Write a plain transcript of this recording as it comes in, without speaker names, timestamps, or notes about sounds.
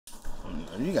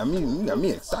You got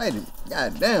me excited.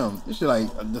 God damn, this shit like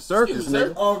the circus,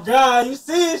 nigga. Oh God, you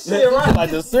see this shit right?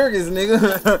 Like the circus, nigga.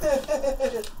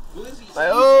 Like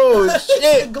oh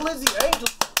shit, Glizzy Angel.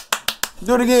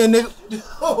 Do it again, nigga.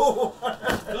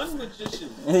 Gun magician.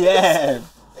 Yeah.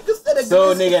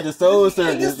 So nigga at the Soul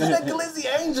Circus. Nigga said a Glizzy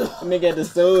Angel. Nigga at the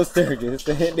Soul Circus.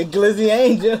 The Glizzy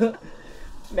Angel.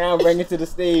 Now bring it to the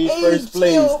stage, first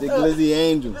place. The Glizzy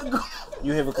Angel.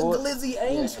 You have a record? The Glizzy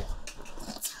Angel.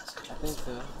 I think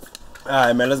so.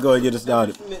 Alright, man, let's go and get it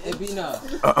started. It be no.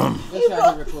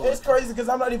 It's crazy because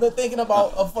I'm not even thinking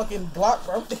about a fucking block,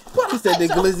 bro. He said the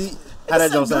Glizzy. How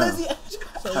that don't sound? Glizzy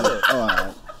Angel.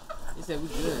 Alright. He said we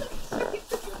good.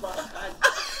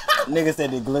 Nigga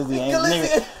said the Glizzy Angel.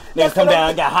 Nigga come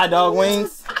down, got hot dog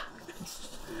wings.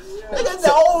 Nigga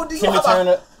said, oh, do you Timmy have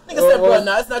Turner. Nigga said, bro,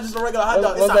 nah, it's not just a regular hot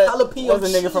dog. It's a jalapeno.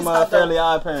 What's the nigga from Fairly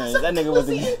Odd Parents? That nigga was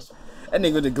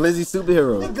the Glizzy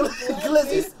superhero.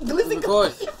 Glizzy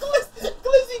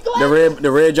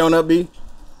The red joint up B?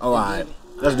 Oh, alright.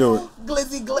 Let's do it.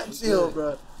 Glizzy chill,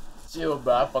 bro. Chill,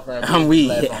 bro. I fuck around. I'm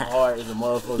weak. Hard as a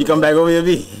motherfucker. You come back over here,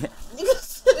 B. Nigga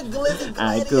said Glizzy.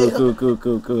 Alright,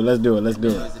 cool. Let's do it. It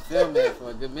was a film man for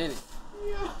a good minute.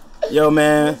 Yo,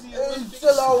 man.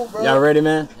 Chill out, bro. Y'all ready,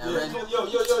 man? Y'all ready?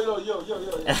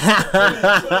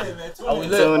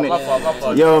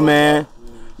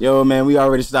 Yo, man, we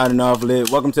already starting off lit.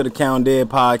 Welcome to the Countin Deadz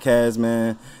Podcast,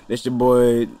 man. This your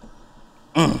boy,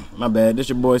 my bad. This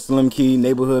your boy Slim Key,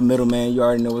 neighborhood middleman. You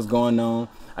already know what's going on.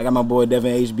 I got my boy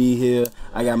Devin HB here.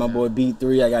 I got my boy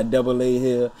B3. I got Double A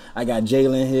here. I got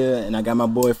Jalen here, and I got my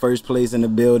boy First Place in the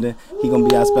building. He gonna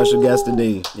be our special guest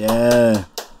today. Yeah.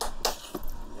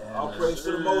 All praise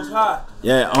to the Most High.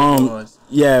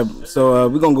 Yeah. So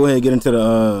we're gonna go ahead and get into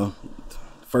the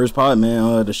first part,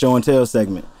 man. The show and tell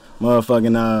segment.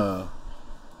 Motherfucking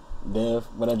Dev,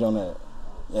 what that joint at?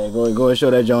 Yeah, go ahead and show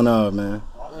that joint off, man.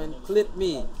 And clip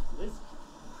me.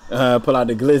 Pull out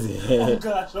the Glizzy. Oh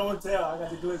God, show and tell. I got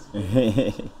the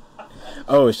Glizzy.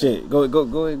 Oh shit. Go ahead.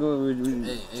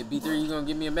 Hey, B3, you gonna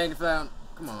give me a magnifier?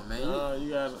 Come on, man.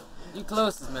 You got it. You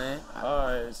closest, man.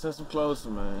 Alright, since I'm closer,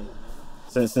 man.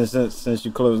 Since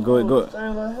you close, go ahead.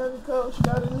 Heavy coach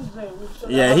got in this thing.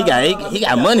 Yeah, he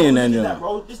got money in that joint.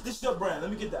 Bro, this your brand.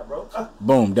 Let me get that, bro.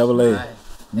 Boom, Double A. Right.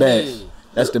 Bet. Hey.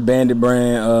 That's the Bandit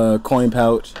brand coin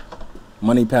pouch,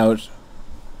 money pouch.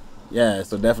 Yeah,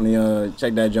 so definitely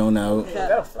check that joint out. Is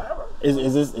that a flower?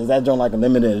 Is that joint like a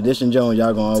limited edition joint?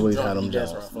 Y'all gonna always have them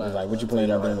Yes, joints. right. It's like what you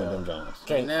planning on doing with them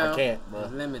joints? Now, I can't, bro.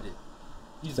 it's limited.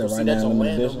 You just So gonna right see that now, your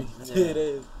limited land edition? on me. Yeah, it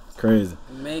is. Crazy.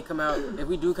 It may come out, if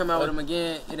we do come out with them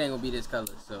again, it ain't gonna be this color,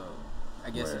 so I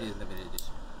guess it is limited edition.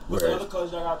 What's the other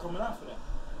colors y'all got coming out for that?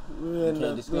 We in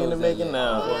the disclose making that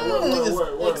now.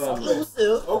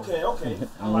 Exclusive. Okay.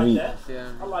 I like that. Yeah.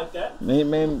 I like that.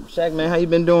 Man, Shaq, man, how you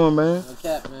been doing, man? No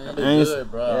cap, man. I've been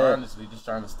good, bro. Honestly, just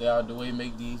trying to stay out the way,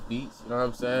 make these beats. You know what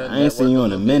I'm saying? I ain't seen you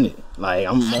in a minute. Like,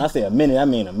 when I say a minute, I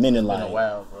mean a minute, Been like a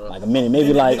while, bro. like a minute,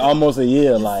 maybe like almost a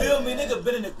year, like. Feel me, nigga?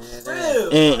 Been in the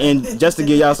crib. And just to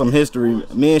give y'all some history,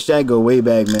 me and Shaq go way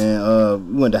back,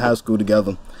 man. We went to high school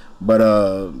together,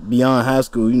 but beyond high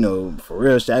school, you know, for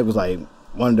real, Shaq was like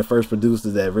one of the first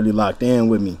producers that really locked in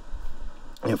with me.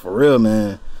 And for real,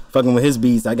 man, fucking with his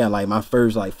beats, I got like my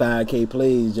first like 5K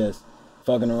plays just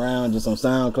fucking around just on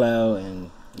SoundCloud,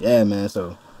 and yeah, man.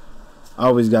 So I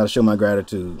always gotta show my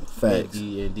gratitude. Facts.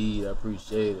 Indeed, I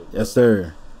appreciate it. Bro. Yes,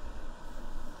 sir.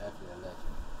 Definitely.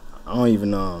 I don't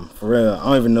even for real. I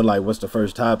don't even know like what's the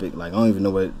first topic. Like I don't even know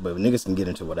what, but niggas can get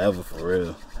into whatever for real.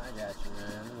 I got you,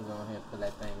 man. Let me go ahead and pull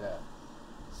that thing up.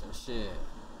 So shit.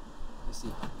 Let's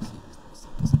see.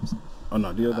 Oh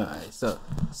no, do your thing. Alright,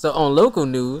 so on local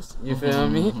news, you feel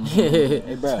me?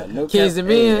 Hey, bro, no Kings cap. and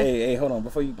men. Hey, hold on.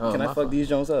 Before you, Oh, can I my fuck fault. these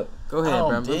joints up? Go ahead, Oh,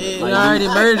 bro. damn. You already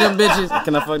murdered them bitches.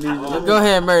 Can I fuck these? Go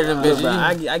ahead and murder them Bro,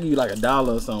 bitches. I give you like $1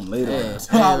 or something later. Yeah,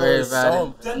 I ain't worried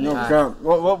about it. No Alright. cap.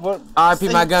 What? R.I.P.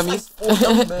 my gummies.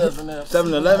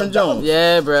 7-Eleven joints.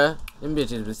 Yeah, bruh. Them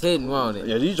bitches was hitting, wasn't it?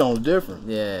 Yeah, these joints different.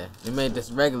 Yeah. They made this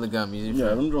regular gummies. You Yeah,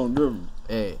 feel me? them joints different.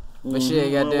 Hey. But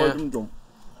shit, I like goddamn. them joints.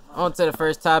 On to the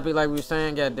first topic, like we were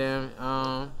saying, goddamn.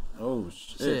 Oh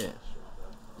shit.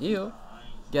 You.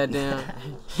 Goddamn.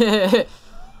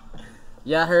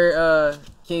 Y'all heard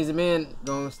Kings and Men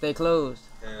gonna stay closed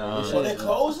So they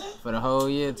closing? for the whole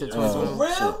year to For 2021.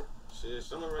 real?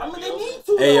 I mean, they need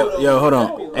to. Hey though. yo, hold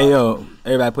on. Hey yo,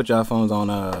 everybody put your phones on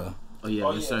Oh yeah,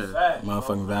 Oh, yes, yeah, sir. fact.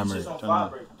 motherfucking vibrate. Shit's on Turn on.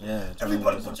 vibrate. Yeah, turn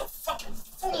Everybody on. put your fucking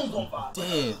phones on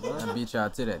vibrate. Damn, I beat y'all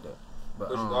to that though. But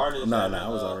No, I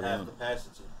was already on.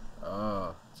 capacity.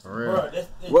 oh, For real.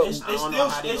 Bro, they still shouldn't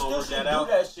do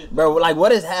that shit. Bro, like,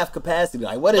 what is half capacity?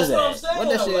 Like, what is that? That's what I'm saying.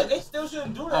 What that shit? Like, they still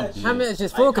shouldn't do that shit. How much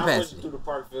is full How much capacity? do the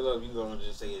park fill up? You gonna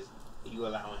just say you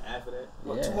allowing half of that?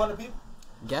 What, 200 people?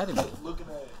 Gotta be. Looking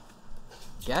at it.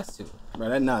 Got to.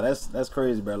 Bro, that's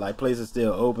crazy, bro. Like, places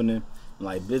still opening,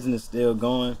 like, business still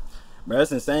going. Bro,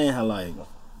 it's insane how, like,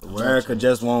 America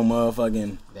just want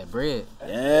motherfucking... That bread.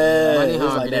 Yeah, Money it's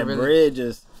hungry, like they that really- bread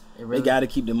just... Really, They gotta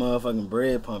keep the motherfucking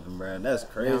bread pumping, bro. That's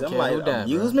crazy. don't I'm care like, who died,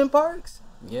 amusement parks?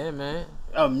 yeah, man.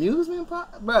 Amusement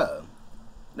park? Bro,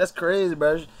 that's crazy,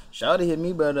 bro. Shawty hit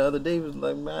me, bro, the other day. Was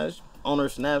like, man, on her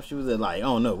snap, she was at, like, I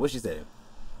don't know, what she said?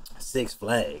 6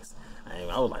 Flags.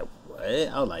 I was like, what?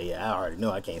 I was like, yeah, I already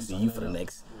know I can't see you for the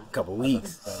next couple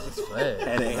weeks.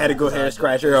 Had to go ahead and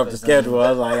scratch her off the schedule. I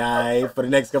was like, all right, for the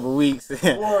next couple weeks,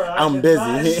 I'm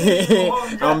busy.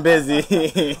 I'm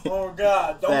busy. Oh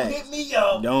God, don't hit me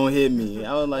up. Don't hit me.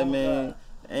 I was like, man,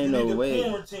 ain't no way.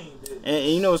 And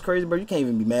you know what's crazy, bro? You can't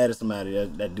even be mad at somebody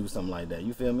that do something like that.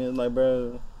 You feel me? It's like,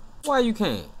 bro. Why you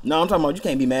can't? No, I'm talking about you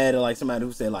can't be mad at like somebody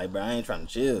who said like, bro, I ain't trying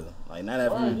to chill. Like, not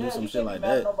after you do some shit like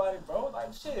that. Nobody, bro.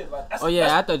 Like shit. Like, Oh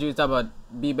yeah, I thought you was talking about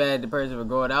be bad at the person for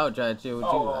going out trying to chill with you.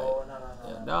 Oh,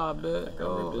 Like, nah, man,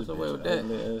 go what's away with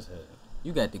that?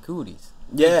 You got the cooties.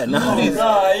 Yeah, no. Oh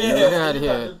God, yeah. Get out of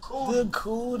here. Good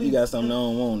cool. You got something I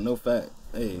don't want. No fact.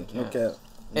 Hey, no cap.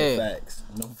 No Hey. facts.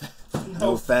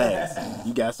 No facts.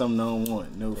 You got something I don't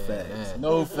want. No facts. man.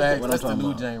 No facts. What That's I'm the talking new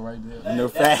about. Jane right there. No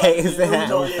facts.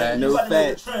 No facts. No No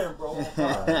facts. trend, bro.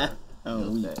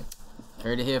 I'm weak.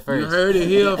 Heard it here You first. heard it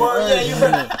here. Well, yeah, you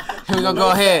heard. We're gonna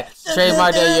go ahead.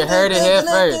 Trademark that. You heard it here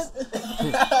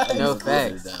first. No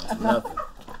facts. Nothing.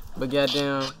 But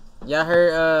goddamn, y'all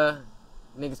heard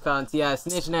niggas calling T.I.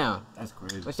 snitch now. That's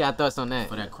crazy. What's y'all thoughts on that?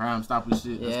 For that Crime Stopper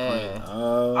shit. That's Yeah. crazy.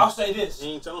 I'll say this.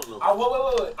 He ain't telling no.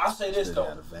 Wait. I'll say this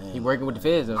though. He working with the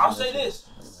feds though. I'll say this.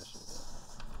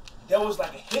 There was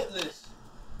like a hit list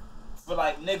for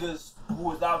like niggas who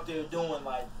was out there doing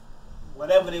like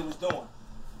whatever they was doing.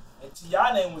 And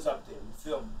T.I. name was up there, you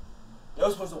feel me? They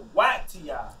was supposed to whack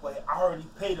T.I., but I already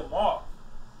paid him off.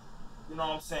 You know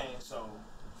what I'm saying? So,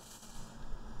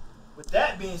 with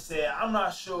that being said, I'm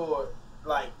not sure,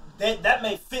 like, that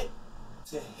may fit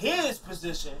to his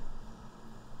position,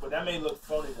 but that may look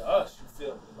phony to us, you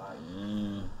feel me? Like,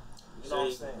 you know what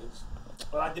I'm saying?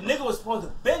 But like, the nigga was supposed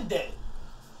to been dead.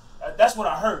 That's what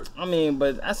I heard. I mean,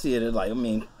 but I see it as like, I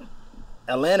mean,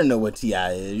 Atlanta know what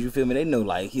T.I. is. You feel me? They know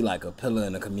like he like a pillar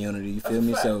in the community. You feel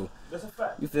me? So That's a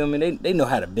fact. you feel me? They know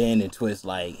how to bend and twist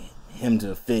like him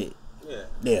to fit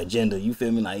their agenda. You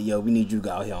feel me? Like, yo, we need you to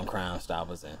go out here on Crime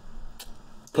Stoppers and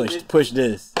push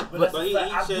this. But he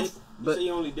said he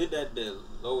only did that to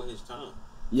lower his time.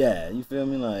 Yeah, you feel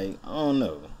me? Like, I don't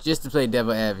know. Just to play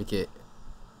devil advocate,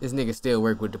 this nigga still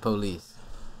work with the police.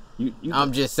 You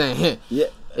I'm just saying. yeah.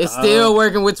 It's still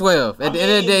working with 12. At the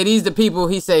end of the day, these the people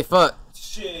he say fuck.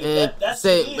 Shit, And that's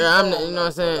say, it, bro, I'm, bro. you know what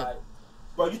I'm saying? Like,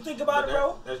 bro, you think about it,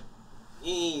 bro?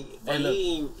 He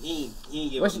ain't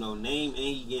give up no name and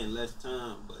he getting less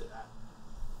time, but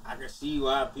I can see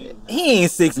why people. He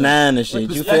ain't 6'9" and shit.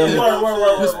 You feel me?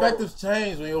 Word. Perspectives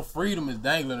change when your freedom is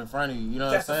dangling in front of you. You know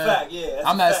That's what a I'm saying? fact, yeah. That's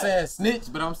I'm a not fact. saying snitch,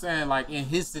 but I'm saying like in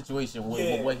his situation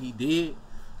with what he did,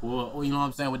 or you know what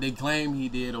I'm saying, what they claim he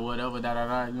did or whatever. You know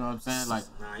what I'm saying? Like,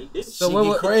 Nah, he did. So shit what get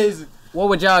would- crazy. What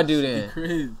would y'all do Get then?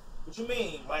 crazy. What you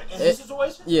mean? Like, in his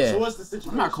situation? Yeah. So what's the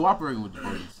situation? I'm not cooperating with the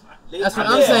police. That's what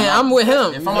I'm saying. I'm with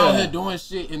him. If I'm out here doing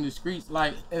shit in the streets,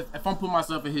 like if I'm putting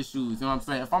myself in his shoes, you know what I'm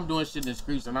saying? If I'm doing shit in the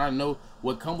streets and I know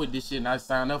what come with this shit and I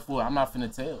signed up for it, I'm not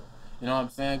finna tell. You know what I'm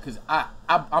saying? Cause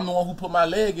I'm the one who put my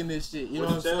leg in this shit. You know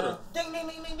what I'm saying? Ding, ding,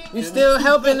 ding, ding, ding. You still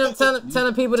helping them,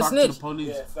 telling people to Talk snitch. To the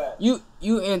police. Yeah,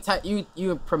 fact.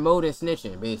 You promoting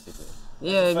snitching basically.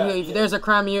 Yeah, Fact, if there's a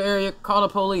crime in your area, call the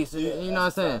police. You know what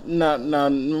I'm saying? No,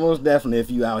 most definitely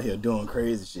if you out here doing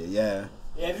crazy shit, yeah.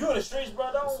 Yeah, if you in the streets, bro,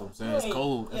 don't. That's what I'm saying. It's you ain't-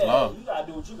 cold. It's Yeah, law. you gotta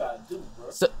do what you gotta do, bro.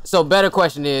 So better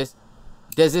question is,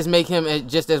 does this make him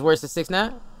just as worse as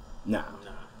 6'9"? Nah.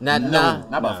 Not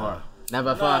Not by Nah. far. not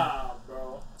by far. Nah,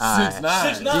 bro. Alright.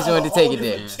 6'9". Just wanted to take it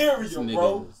there. Material,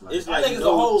 bro. It's I like think it's a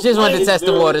whole. Just wanted to test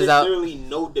the waters out. There's literally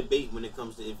no debate when it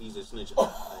comes to if he's a snitch. Or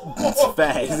not.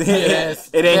 Facts. Yes.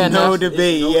 It ain't Yeah, no no.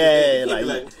 debate. It's no Yeah, debate.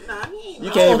 like Nah, he ain't. you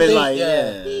I can't don't even think- like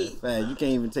yeah. Fact, you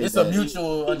can't even take It's that. a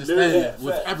mutual He understanding literally-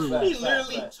 with fact, everyone. He fact.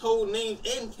 literally told names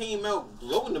and came out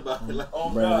gloating about it. Like, Oh,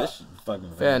 Bro, God. this shit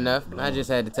fucking Fair enough. I just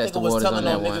had to test Nigga the was waters telling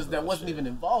on on that niggas one. that wasn't even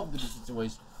involved in the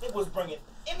situation. They was bringing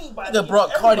anybody. Nigga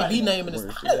brought Cardi everybody. B name in his.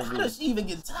 Word, How does she even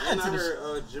get tied and I to this?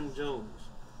 heard Jim Jones.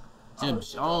 Jim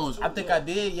Jones. I think I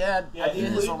did. Yeah, Yeah, I he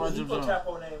did put his on Jim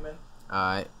Capo Jones. name in. All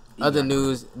right. Other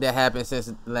news that happened since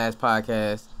the last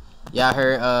podcast. Y'all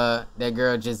heard that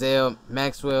girl Giselle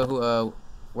Maxwell who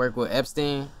worked with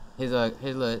Epstein, his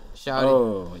little shawty.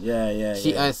 Oh, yeah.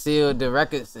 She unsealed the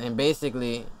records, and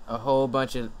basically a whole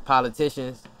bunch of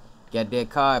politicians got their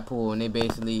card pulled, and they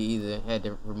basically either had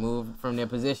to remove from their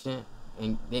position,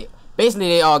 and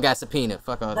they all got subpoenaed.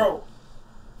 Fuck all that. Bro,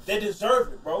 they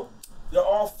deserve it, bro. They're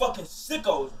all fucking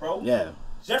sickos, bro. Yeah.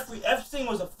 Jeffrey Epstein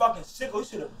was a fucking sicko. He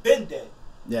should have been dead.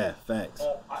 Yeah, facts.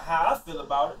 How I feel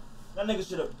about it. That nigga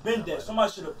should have been dead.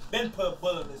 Somebody should have been put a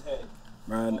bullet in his head.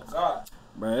 Bro, Oh, God.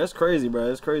 Bro, that's crazy, bro.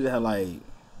 It's crazy how, like,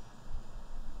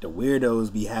 the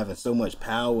weirdos be having so much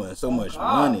power and so much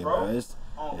money, bro. It's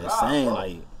insane. Bro.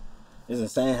 Like, it's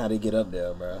insane how they get up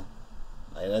there, bro.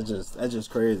 Like, that's just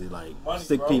crazy. Like, Money,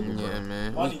 sick bro. people, Yeah, bro.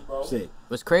 man. Money, bro. Sick.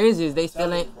 What's crazy is they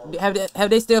still ain't have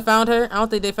they still found her? I don't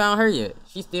think they found her yet.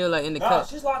 She's still like in the Nah, cut.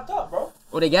 she's locked up, bro.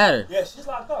 Oh, they got her. Yeah, she's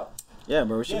locked up. Yeah,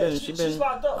 bro. She She's been.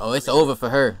 locked up. Oh, it's over for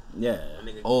her. Yeah.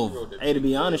 Oh. Hey, to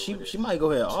be honest, she might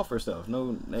go ahead and off herself.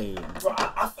 No, hey. Bro,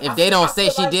 If they don't say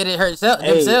she did it herself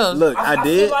Hey, themselves. look, I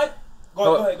did. Feel like,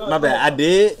 go ahead. My bad. I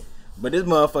did. But this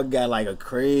motherfucker got like a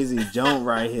crazy jump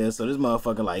right here. So this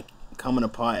motherfucker like coming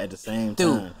apart at the same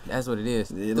Dude, time. that's what it is.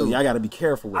 Dude, Dude. y'all gotta be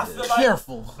careful with I this. feel like,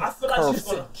 Careful. I feel like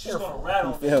she's gonna rat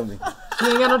on You feel me? She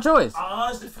ain't got no choice. I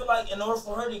honestly feel like in order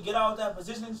for her to get out of that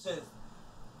position, since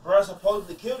bro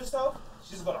supposedly killed herself,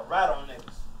 she's gonna rat on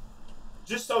niggas.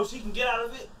 Just so she can get out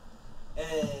of it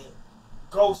and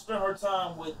go spend her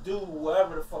time with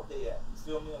wherever the fuck they at. You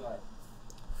feel me? Like,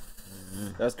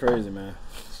 That's crazy, man.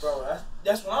 bro,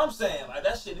 that's what I'm saying. Like,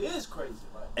 that shit is crazy.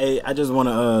 Like, Hey, I just want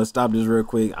to stop this real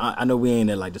quick. I know we ain't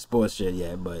at like the sports shit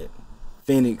yet, but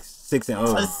Phoenix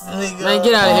 6-0. Man,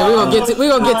 get out of here. We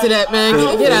gonna get to that, man.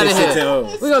 Get out of Phoenix here.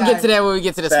 6-0. We gonna get to that when we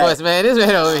get to the sports, man. This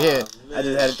right over here. I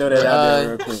just had to throw that out there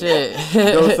real quick. Shit.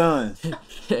 Go Suns.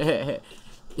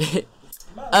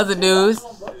 Other news.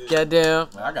 Goddamn.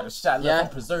 I got a shot left. Yeah. I'm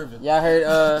preserving. Y'all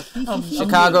heard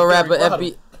Chicago rapper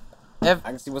I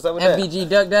can see what's up with that. FBG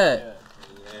Duck died.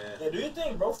 yeah, do your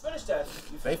thing, bro. Finish that.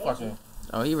 They fucking.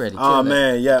 Oh, he ready. Oh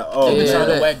man, yeah. Oh Yeah. Been man. trying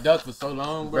that. to whack duck for so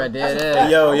long, bro. Bruh, dead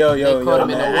ass. Yo, They caught him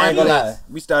in man. the I ain't gonna one lie.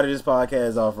 We started this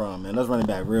podcast off wrong, man. Let's run it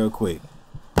back real quick.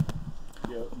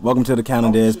 Welcome to the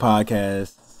Countin Deadz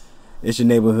Podcast. It's your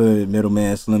neighborhood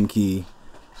middleman Slim Key.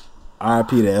 RIP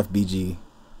to FBG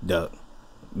Duck.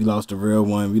 We lost a real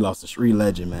one. We lost a street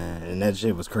legend, man, and that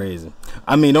shit was crazy.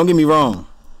 I mean, don't get me wrong.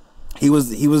 He was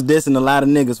dissing a lot of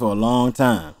niggas for a long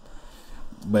time,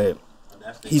 but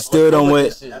he stood on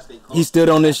what he stood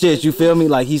on this shit. You feel me?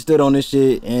 Like he stood on this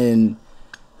shit, and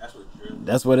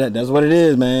that's what it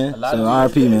is, man. So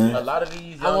RIP, man. A lot of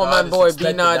these. I want my boy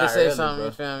B Nod to say something.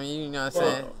 You feel me? You know what I'm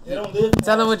saying? They don't live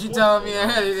Tell him what you told me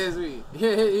earlier this week.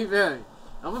 You feel me?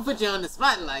 I'm gonna put you on the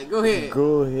spotlight. Go ahead.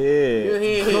 Go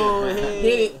ahead. Go ahead.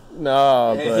 Hit it.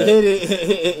 Nah, but Hit it.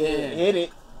 Hit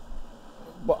it.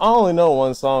 but I only know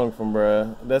one song from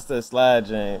bruh. That's that Slide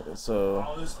Jam. I So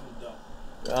don't listen to them.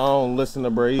 I don't listen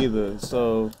to bruh either.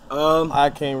 So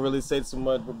I can't really say too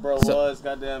much. But bro was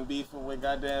goddamn beefing with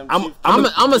goddamn. I'm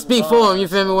gonna speak for him. You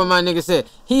feel me? What my nigga said.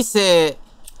 He said,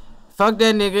 "Fuck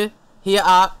that nigga. He a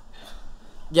op.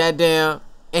 Goddamn.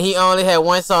 And he only had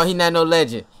one song. He not no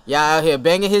legend. Y'all out here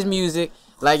banging his music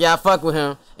like y'all fuck with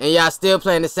him, and y'all still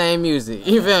playing the same music.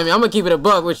 You feel me? I'm gonna keep it a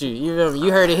buck with you. You feel me?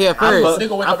 You heard it here first. I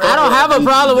don't have a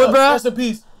problem with bruh. Rest in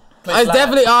peace. It's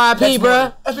definitely R.I.P.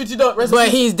 bruh. FBG Duck. Rest in But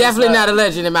peace. he's definitely not a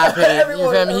legend in my opinion.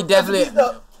 You feel me? He definitely.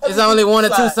 It's only one or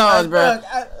two songs, bruh.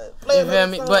 You feel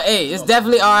me? But hey, it's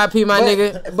definitely R.I.P. my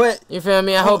nigga. But You feel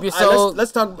me? I hope your soul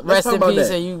let's talk rest in about peace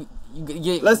that. and you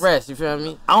get Let's- rest. You feel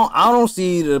me? I don't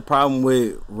see the problem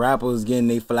with rappers getting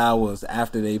their flowers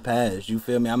after they pass. You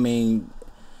feel me? I mean,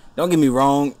 don't get me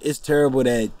wrong. It's terrible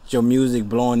that your music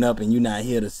blowing up and you're not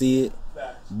here to see it,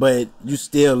 but you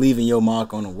still leaving your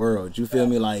mark on the world. You feel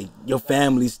me? Like your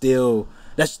family still.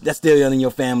 That's still in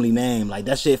your family name. Like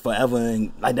that shit forever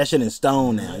and like that shit in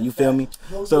stone now. You feel me?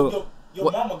 So Your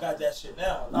mama got that shit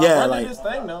now. yeah, like this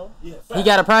thing though. Yeah, He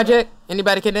got a project?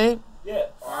 Anybody can name? Yeah,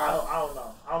 I don't know.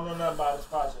 I don't know nothing about this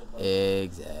project. But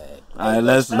Exactly. all right,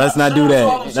 let's not do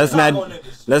that.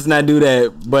 Let's not do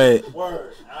that. But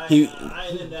word. I he,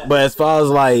 ain't in that. but as far as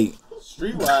like.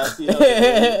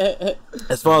 Streetwise,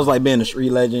 As far as like being a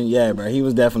street legend, yeah, bro, he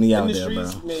was definitely out in the there, bro.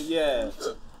 streets, man, yeah.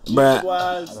 Bruh,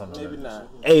 Streetwise, maybe not.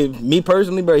 hey, me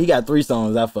personally, bro, he got 3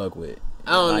 songs I fuck with.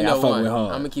 I only Like, know I fuck one. with I'm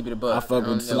Hard. gonna keep it a buck. I fuck only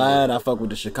with know Slide, one. I fuck with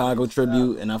the Chicago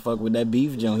tribute, and I fuck with that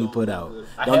Beef joint he put out.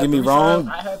 I Don't had get me 3 wrong,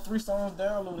 songs- I had 3 songs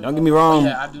downloaded. don't get me wrong,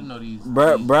 Yeah, I do know these.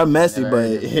 bruh messy, Never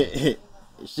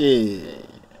but shit,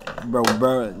 bro,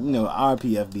 you know,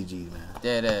 RP FBG, man.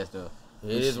 Dead ass though. It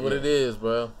is what it is,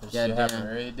 bro. This shit Goddamn. happen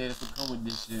every day. That's what come with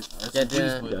this shit. That's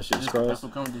Goddamn. what That shit scrolls. That's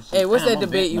what come with this shit. Hey, what's Damn, that I'm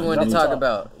debate you bent. wanted to talk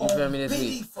about? You feel me this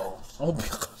week? Oh,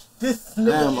 this Damn,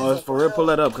 nigga. for real, pull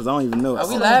that up because I don't even know. Are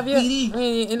we live yet?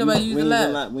 Ain't nobody we using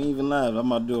live. We ain't even live.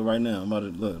 I'm about to do it right now. I'm about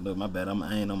to look. My bad.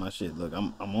 I ain't on my shit. Look,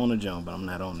 I'm on the jump, but I'm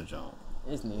not on the jump.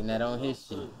 This nigga not on his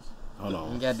shit. Hold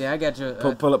on. Goddamn, I got your.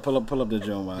 Pull up the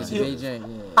jump. This Right. BJ,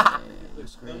 yeah.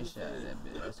 Screenshot of that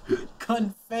bitch.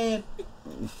 Cutting fan.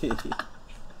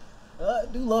 I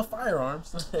do love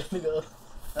firearms. Nigga.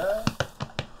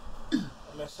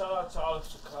 Man, shout out to all the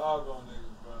Chicago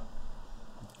niggas,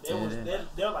 bro.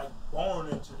 They're like born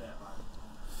into that. Like,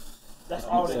 that's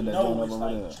all they know is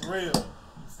like drill.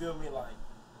 You feel me? Like,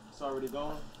 It's already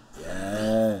gone.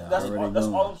 Yeah. that's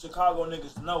all them Chicago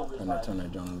niggas know is like Turn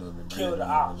that joint a little bit. kill the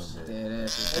ops. Yeah,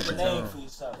 that's Make a name for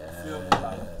yourself. You feel me?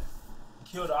 Like,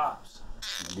 kill the ops.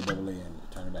 Get double A and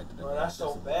turn it back to Bro, that's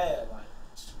so bad. Like,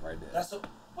 right there. that's so.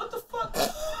 What the fuck?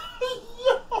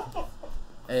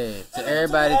 Hey, to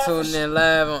everybody tuning in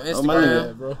live on Oh, my nigga,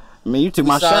 Instagram, bro. I mean, you took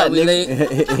my sorry shot, we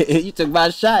nigga. You took my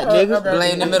shot, nigga.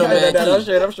 blame the middleman.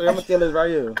 I'm sure. I'm gonna kill this right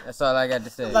here. That's all I got to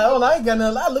say. Like, oh, I ain't got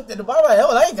no. I looked at the bar.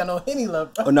 Hell, I ain't got no Henny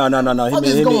left. Oh no. What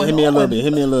is Hit going me a little on? bit.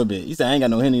 Hit me a little bit. You said I ain't got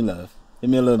no Henny left. Hit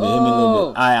me a little bit.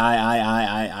 Oh.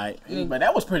 I. But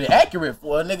that was pretty accurate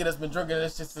for a nigga that's been drinking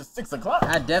this shit since 6 o'clock.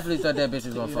 I definitely thought that bitch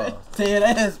was gonna fall. Tear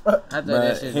ass, bro. I thought Bruh,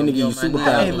 that shit Henny was give you gonna be on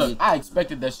my superpowers. Hey, knees. look, I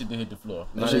expected that shit to hit the floor.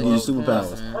 That should give you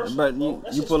superpowers. man.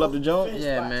 But you pull up the joint.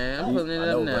 Yeah, man. I'm pulling it I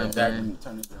up know, now, exactly. man.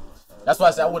 That's why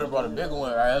I said I would have brought a bigger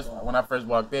one. Right? That's when I first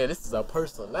walked there. This is a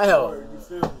personal. You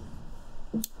feel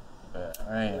me?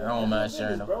 I don't mind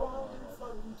sharing them. Bro, how the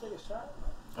fuck you take a shot?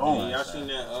 Oh, y'all seen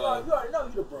that? You already know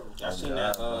you the bro. Y'all seen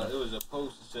that? It was a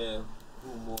post that said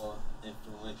who more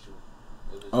influential.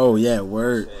 It was, Oh yeah,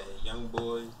 word. Said Young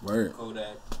Boy, Word.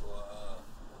 Kodak, or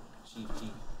Chief Keef.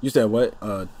 You said what?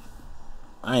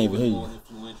 I ain't even hear you.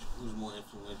 Who's more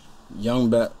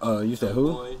influential? You said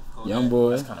who? Boy, Kodak. Young boy,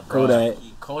 That's kinda broad.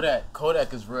 Kodak.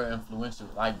 Kodak is real influential.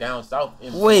 Like down south.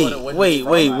 In Wait. Florida, where he's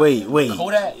from,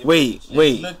 Kodak.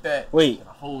 Wait. Looked at Wait. a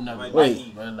whole nother Wait.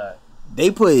 league, man. Like,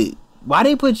 Why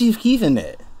they put Chief Keef in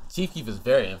that? Chief Keef is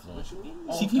very influential.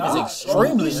 Chief Keef is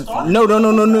extremely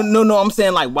influential. No. I'm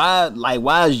saying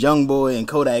why is Young Boy and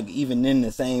Kodak even in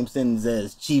the same sentence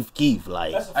as Chief Keef?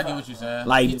 Like, I get what you're saying.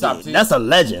 like He top 10. that's a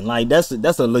legend. Like that's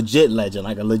a legit legend.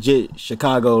 Like a legit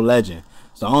Chicago legend.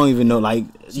 So I don't even know. Like,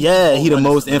 yeah, he the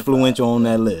most influential on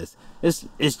that list. It's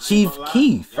Chief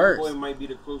Keef. Young Boy might be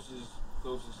the closest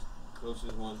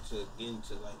one to get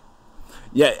into like.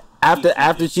 Yeah,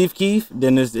 after Chief Keef,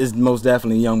 then it's most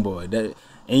definitely Young Boy.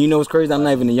 And you know what's crazy? I'm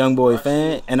not even a Young Boy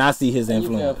fan, and I see his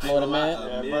influence. Florida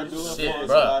man. Shit,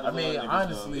 bro. I mean,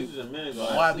 honestly,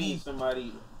 YB.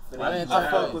 Somebody. Why didn't I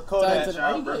I fuck with Kodak. talk to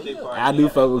Child the- birthday party. I do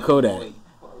fuck with Kodak.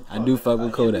 I do fuck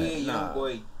with Kodak. Young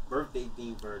Boy birthday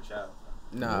theme for a child.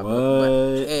 Nah, What?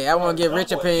 but hey, I want to get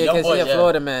Rich opinion because he a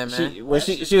Florida man, man. She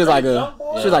was like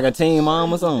a teen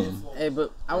mom or something. Hey,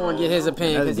 but I want to get his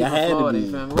opinion because he's That had from to Florida. be.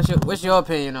 You feel me? What's your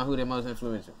opinion on who the most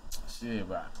influential? Shit,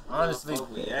 bro. Honestly,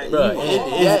 Yeah, bro,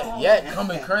 yeah,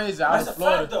 coming crazy out That's of a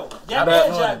Florida. fact, though. Out Yeah, of man,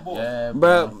 Florida. Jack Boy. Yeah,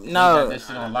 Bro, He no. got that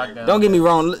shit on lockdown. Don't get me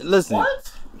wrong. Listen.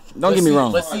 What? Don't get me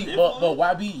wrong. But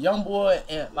YB, Young Boy,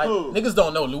 and like niggas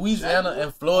don't know Louisiana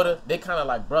and Florida, they kind of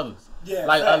like brothers. Yeah,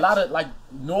 like facts. a lot of like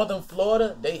northern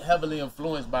Florida, they heavily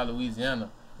influenced by Louisiana.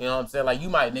 You know what I'm saying? Like you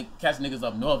might catch niggas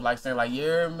up north like saying like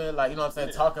yeah man, like you know what I'm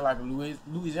saying, talking like a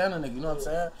Louisiana nigga. You know what I'm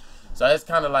saying? So it's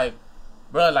kind of like,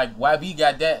 bro, like YB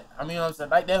got that. I mean, you know what I'm saying,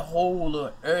 like that whole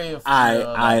little area.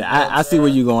 I see where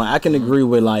you going. I can agree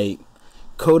with like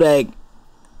Kodak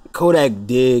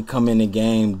did come in the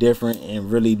game different and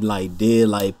really like did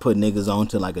like put niggas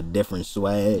onto like a different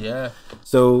swag. Yeah.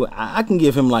 So I can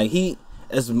give him like he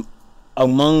as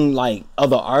among like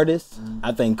other artists.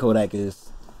 I think Kodak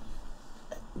is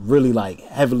really like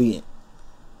heavily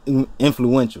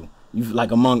influential. You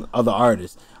like among other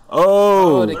artists.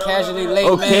 Oh, the casually late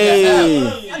okay. man.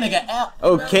 That nigga out.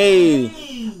 Okay.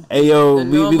 Hey yo,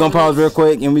 we gonna pause real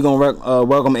quick and we gonna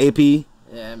welcome AP.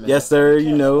 Yeah, man. Yes sir.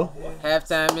 You know.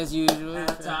 Halftime as usual.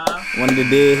 One of the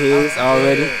deadheads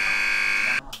already.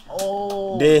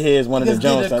 Oh. Deadheads, one of the Niggas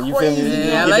Jones. getting You feel me? crazy.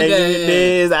 Yeah, I like that.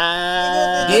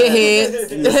 Deadheads.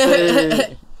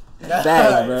 Deadheads.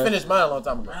 Facts, bro. Finished mine a long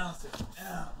time ago.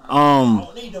 I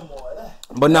don't need no more of that.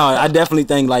 But no, I definitely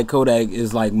think like Kodak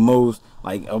is like most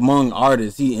like among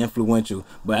artists he influential.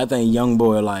 But I think Young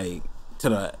Boy like to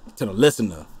the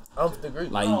listener, I'm the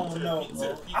Greek. like I don't know,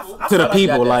 bro. I to the feel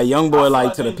people, that. like Young Boy I feel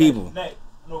like to the they people. neck and neck.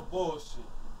 No bullshit.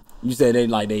 You said they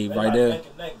right They there. neck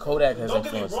and neck. Kodak has Don't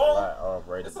get me influenced a wrong. lot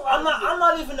already. I'm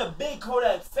not even a big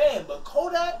Kodak fan, but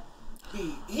Kodak,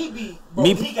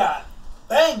 he got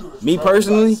bangers. Me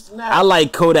personally, I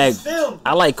like Kodak.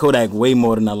 I like Kodak way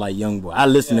more than I like Youngboy. I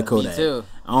listen to Kodak. Me too.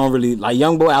 I don't really like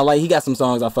Youngboy. He got some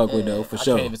songs I fuck with though, for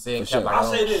sure. I can't even say for sure.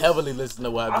 I'll say this. Heavily listen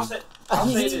to what I'll say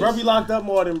this. Bro be locked up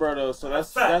more than bro though, so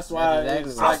that's why.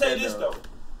 I'll say this though.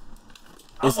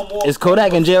 Is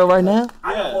Kodak in jail right now?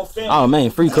 Yeah. Oh man,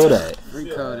 free Kodak. Free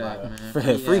Kodak, man.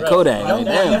 Free Kodak. Youngboy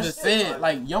Damn. just said,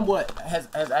 like, Youngboy has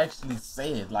actually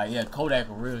said, like, yeah, Kodak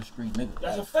a real street nigga.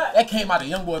 That's a fact. That came out of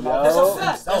Youngboy mouth. That's a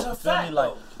fact. Himself, That's a you feel me?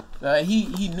 fact. Like,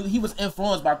 he knew he was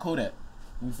influenced by Kodak.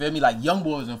 You feel me? Like,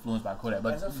 Youngboy was influenced by Kodak,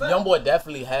 but Youngboy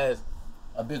definitely has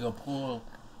a bigger pull.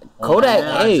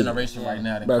 Kodak, hey, generation right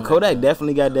now. Bro, Kodak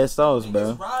definitely got that sauce,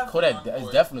 bro. Kodak is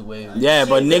definitely way. Yeah,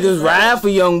 but niggas ride for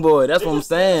Youngboy. That's what I'm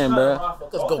saying, bro.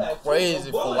 Niggas go crazy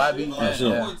for YB. Yeah.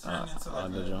 Youngboy turned into like,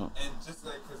 and just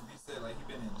like because we said like he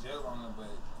been in jail on it,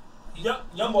 but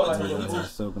Youngboy like he that.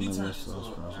 turned into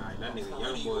That nigga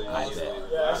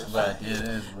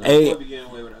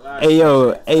Youngboy. Hey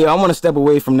yo, I want to step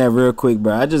away from that real quick,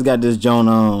 bro. I just got this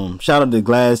joint. Shout out to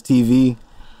Glass TV.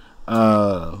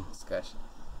 Discussion.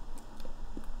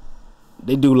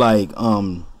 They do like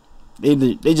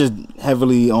they just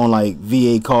heavily on like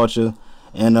VA culture,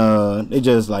 and they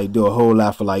just like do a whole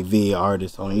lot for like VA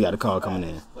artists. Hold on, you got a call coming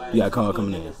in.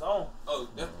 oh,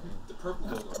 that's the purple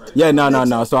logo, right? Yeah,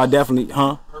 no. So I definitely,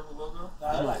 Purple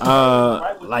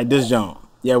logo. like this joint.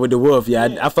 Yeah, with the wolf.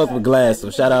 Yeah, I fuck with Glass.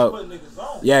 So shout out.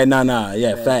 Yeah, no.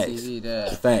 Yeah,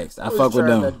 facts. Facts. I fuck with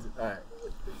them.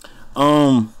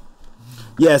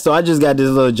 Yeah, so I just got this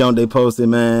little junk they posted,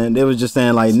 man. They was just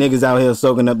saying like niggas out here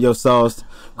soaking up your sauce,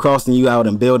 crossing you out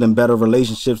and building better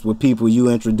relationships with people you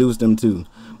introduced them to.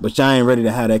 But y'all ain't ready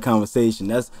to have that conversation.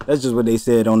 That's just what they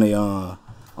said on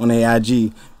their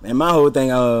IG. And my whole thing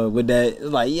with that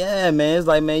is like, yeah, man, it's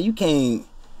like, man, you can't.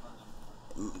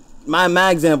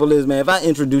 My example is, man, if I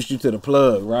introduce you to the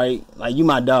plug, right? Like you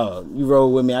my dog, you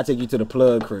roll with me, I take you to the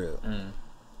plug crib.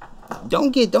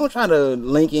 Don't try to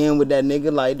link in with that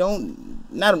nigga. Like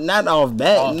not off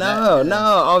that.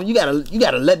 No. You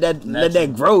gotta let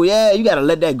that grow. Yeah, you gotta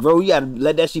let that grow. You gotta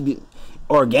let that shit be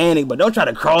organic. But don't try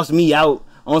to cross me out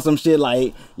on some shit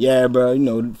like, yeah, bro, you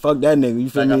know, fuck that nigga. You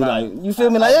feel me? Like you feel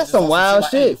me? Like that's some wild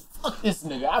shit. Fuck this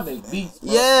nigga, I make beats,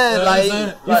 bro. Yeah, you know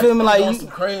like you feel me? Like you some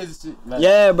crazy shit. Like,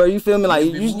 yeah, bro, you feel me? Like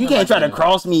you can't try to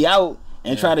cross me out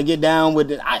and try to get down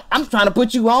with it. I'm trying to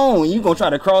put you on, and you gonna try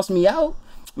to cross me out?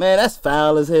 Man, that's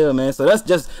foul as hell, man. So that's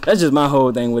just my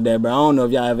whole thing with that, bro. I don't know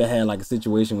if y'all ever had like a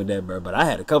situation with that, bro, but I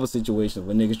had a couple situations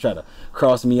where niggas try to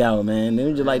cross me out, man. They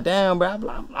were just like, damn, bro,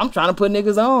 I'm trying to put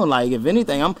niggas on. Like, if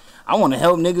anything, I want to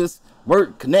help niggas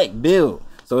work, connect, build.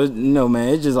 So it's, you know,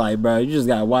 man, it's just like, bro, you just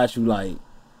gotta watch who like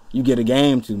you get a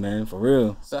game to, man, for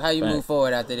real. So how you move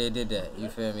forward after they did that? You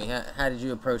feel me? How did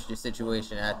you approach the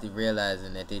situation after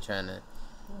realizing that they trying to,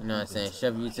 you know what I'm saying,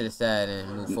 shove you to the side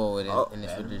and move forward in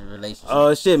this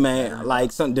relationship? Shit, man.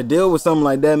 Like the deal with something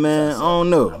like that, man. I don't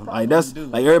know. Like that's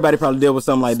like everybody probably deal with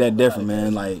something like that different,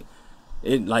 man. Like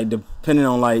it, like depending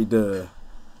on like the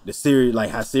serious, like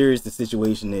how serious the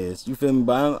situation is. You feel me?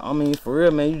 But I mean, for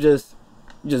real, man. You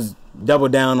just double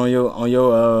down on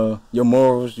your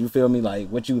morals. You feel me? Like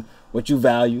what you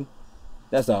value.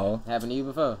 That's all. Happened to you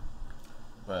before?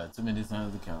 But too many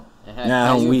times to count. And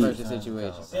how you approach the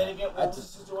situation?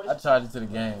 I charge it to the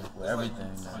game with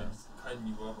everything,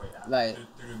 man.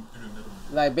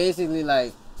 Like basically,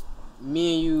 like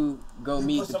me and you go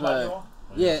meet the plug.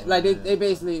 Yeah, like they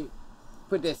basically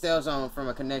put their cells on from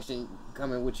a connection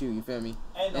coming with you. You feel me?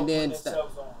 And then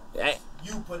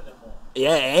you put them on.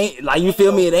 Yeah, ain't like you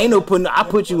feel me. It ain't no putting. I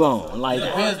put you on. Like it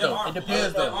depends though. It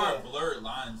depends though. There are blurred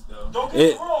lines though. Don't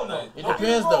get me wrong though. It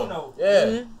depends though.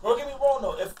 Yeah. Don't get me wrong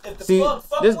though. If the see, plug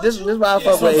fuck this with you, is why I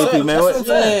fuck with AP, man.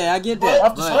 Yeah, I get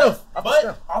that.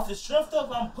 But off the strength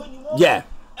of I'm putting you on. Yeah.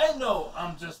 Ain't no,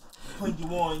 I'm just putting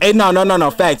you on. Hey,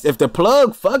 no. Facts. If the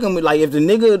plug fucking with, like, if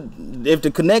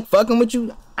the connect fucking with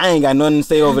you, I ain't got nothing to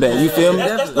say over that. You feel me?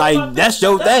 Like that's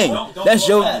your thing. That's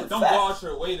your. Don't go out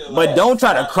your way to. But don't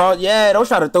try to cross. Yeah, don't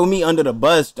try to throw me under the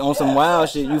bus on some wild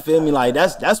shit. You feel me? Like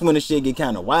that's when the shit get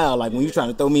kind of wild. Like when you trying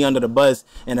to throw me under the bus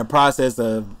in the process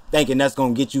of thinking that's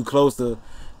gonna get you closer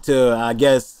to, I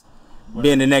guess,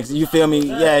 being the next. You feel me?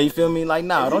 Yeah, you feel me? Like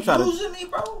nah, don't try to. Losing me,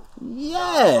 bro.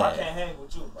 Yeah. I can't hang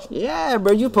with you, bro. Yeah,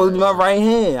 bro, you supposed to be my right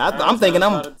hand. I'm thinking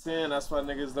I'm. Out of 10, that's why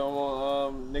niggas don't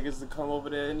want niggas to come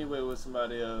over there anyway with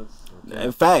somebody else.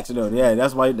 Okay. Facts though, yeah,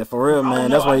 that's why for real,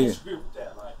 man. That's why you. I disagree with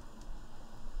that. Like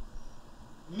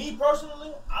me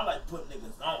personally, I like putting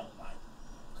niggas on, like,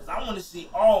 cause I want to see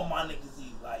all my niggas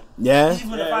eat, like. Yeah.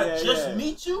 Even if I just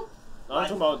meet you. I'm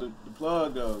talking about the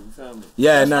plug though. You feel me?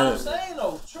 Yeah, that's no. what I'm saying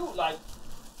though. True, like.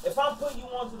 if I'm putting you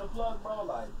onto the plug, bro,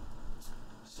 like,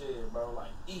 shit, bro,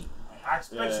 like, eat. Like, I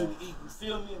expect you to eat. You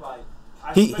feel me?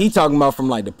 Like, he talking about from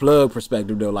like the plug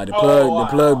perspective though. Like the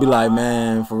plug be like,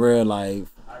 man, for real, like,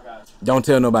 don't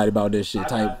tell nobody about this shit.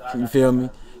 Type, you feel me?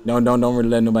 Don't really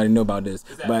let nobody know about this.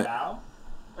 Is that but foul?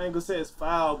 I ain't gonna say it's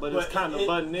foul, but it's kind of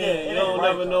butting in. You don't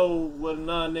never know what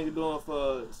another nigga doing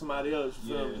for somebody else.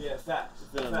 You feel me? Yeah, facts.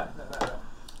 Facts.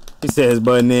 He says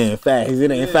butting in. Facts.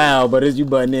 It ain't foul, but it's you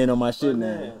butting in on my shit now.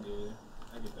 Yeah,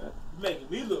 I get that. You making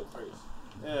me look crazy.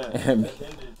 Yeah. At the end of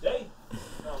the day, you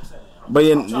know what I'm saying? But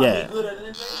I'm trying to yeah. be good at the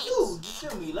end of the day. You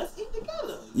feel me? Let's eat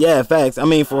together. Yeah, facts. I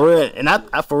mean, for real, and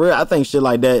I think shit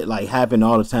like that like happen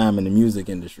all the time in the music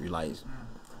industry. Like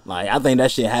I think that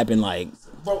shit happen like.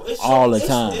 Bro, it's all the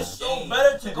time. It's so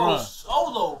better to go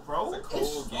solo, bro.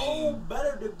 It's so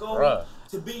better to go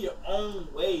to be your own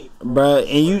way, bro.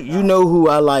 And you know who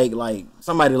I like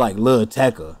somebody like Lil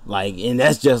Tecca, like, and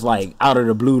that's just like out of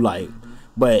the blue, like,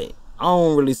 but I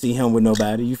don't really see him with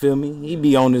nobody. You feel me? He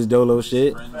be on this dolo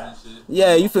shit.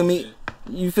 Yeah, you feel me?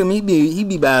 You feel me? He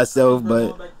be by himself,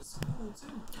 but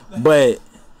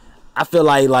I feel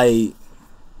like.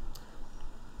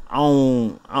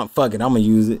 Fuck it, I'm gonna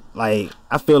use it. Like,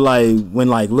 I feel like when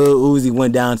like Lil Uzi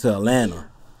went down to Atlanta,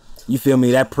 you feel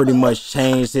me? That pretty much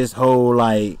changed his whole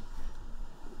like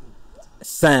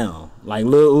sound. Like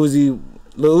Lil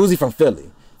Uzi from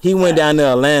Philly, he went down to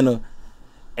Atlanta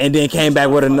and then came back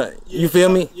with another. You feel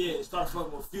me? Yeah, start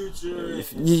fucking with Future.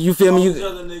 You feel me?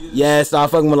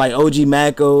 Start fucking with like OG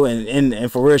Macko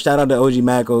and for real, shout out to OG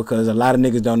Macko, because a lot of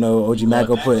niggas don't know OG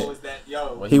Macko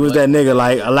he was that nigga.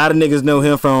 Like, a lot of niggas know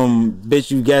him from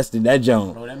Bitch You Guessed It, that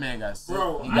joint. Bro, that man got sick.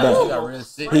 Bro, he got real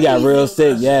sick. He got real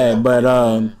sick, yeah.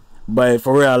 But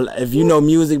for real, if you know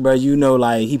music, bro, you know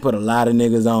like he put a lot of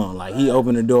niggas on. Like, he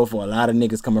opened the door for a lot of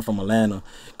niggas coming from Atlanta,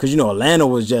 cause you know Atlanta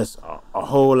was just a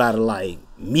whole lot of like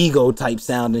Migo type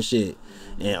sound and shit,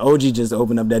 and OG just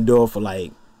opened up that door for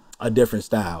like a different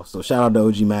style. So shout out to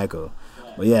OG Macko.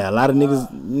 But yeah, a lot of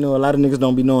niggas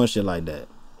don't be knowing shit like that.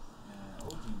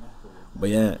 But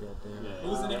yeah.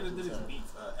 Who's the nigga that did his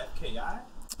beats? FKI?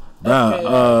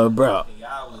 Bro.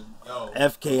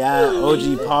 FKI,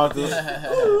 OG Parker.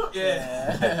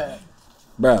 Yeah.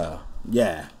 Bro,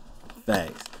 yeah.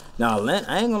 Facts. Now, Atlanta,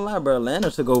 I ain't gonna lie, bro. Atlanta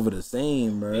took over the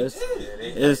scene, bro. They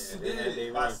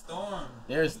did by storm.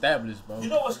 They're established, bro. You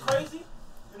know what's crazy?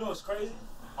 I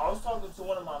was talking to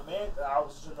one of my men. I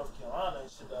was in North Carolina and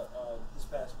shit this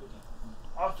past weekend.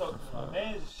 I was talking to my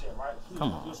man and shit, right? He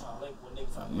was trying to link with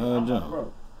niggas out there. I'm like,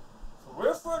 bro, for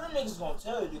real, them niggas gonna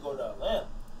tell you to go to Atlanta.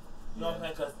 You know what I'm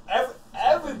saying? Because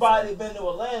everybody been to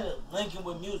Atlanta linking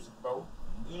with music, bro.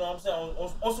 You know what I'm saying?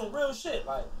 On some real shit.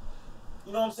 Like,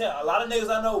 you know what I'm saying? A lot of niggas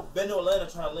I know been to Atlanta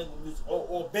trying to link with music,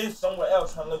 or been somewhere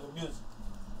else trying to link with music.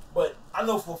 But I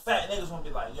know for a fact niggas gonna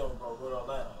be like, yo, bro, go to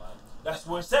Atlanta. Like, that's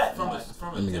where it's at. From a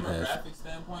demographic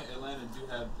standpoint, Atlanta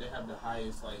have the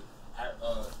highest like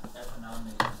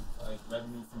economic like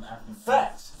revenue from African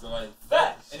Facts. So like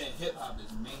facts. And then hip hop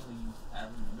is mainly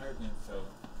African American, so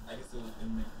I guess it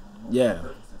would make more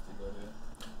perfect sense to go there.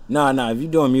 Nah. If you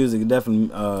doing music, definitely.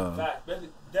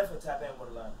 Definitely tap in with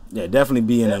Atlanta. Yeah, definitely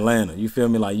be in Atlanta. You feel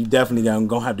me? Like, you definitely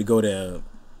gonna have to go there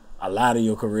a lot of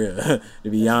your career, to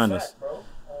be honest. Fact,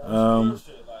 bro.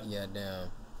 Yeah, damn.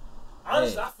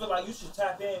 Honestly, I feel like you should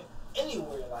tap in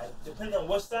anywhere. Like, depending on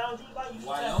what sound you like, you should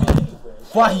tap in anywhere.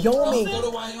 Wyoming. Go to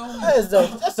Wyoming.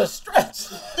 That's a stretch.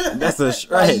 That's a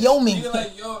stretch. Wyoming. Nigga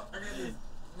like, yo, I got this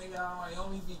nigga out in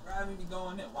Wyoming, be driving, be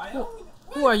going there. Wyoming?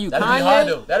 Who are you, That'd Kanye? be hard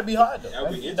though. That'd be hard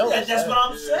though. That's what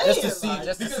I'm saying. Just to see,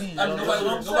 Because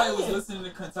nobody was listening to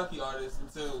Kentucky artists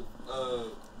until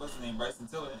what's his name, Bryson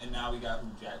Tiller, and now we got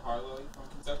Jack Harlow from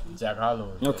Kentucky. Jack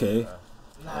Harlow. Okay.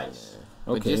 Nice.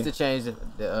 But Okay. just to change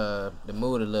the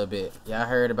mood a little bit, y'all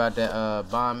heard about that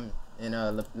bomb in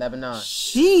Lebanon?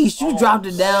 Sheesh, you dropped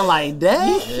it down like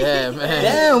that? Yeah, man.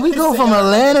 Damn, we go from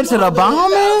Atlanta to the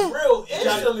bombing? Real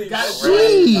instantly.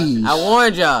 Sheesh. I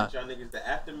warned y'all. Y'all niggas the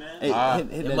aftermath. Hey,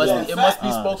 It must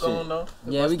be spoken on though.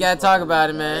 Yeah, we gotta talk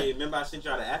about it, man. Hey, remember I sent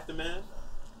y'all the aftermath?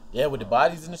 Yeah, with the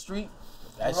bodies in the street.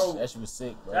 That shit was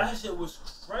sick, bro. That shit was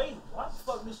crazy. Why the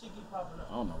fuck this shit keep popping up?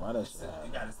 I don't know why that shit. We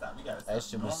gotta stop. That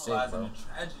shit was sick, normalizing bro. the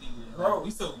tragedy. Bro. Like,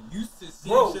 we so used to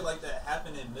seeing shit like that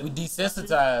happen in We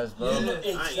desensitized, bro. Yeah,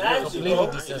 exactly, Completely bro.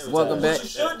 desensitized. Welcome back. What you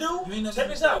should do, You ain't check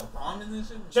this out.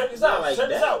 Check this out. Like Check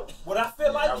this that. out. What I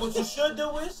feel like, what you should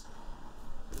do is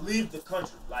leave the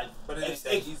country. Like, But it ain't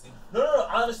that easy. No,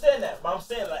 I understand that, but I'm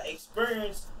saying like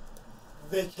experience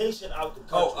vacation out the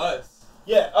country. Oh, us.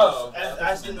 Yeah, us Oh,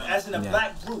 as in a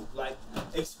black group, like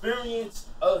experience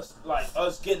us, like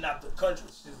us getting out the country.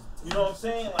 You know what I'm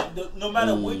saying? Like no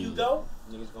matter where you go,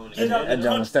 Niggas going Get out That the joint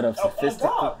country. set up On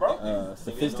God, bro.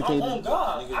 sophisticated. On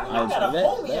God. I got a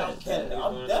homie out in Canada.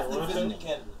 I'm definitely visiting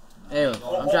Canada. Hey,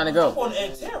 I'm trying to go. I'm going to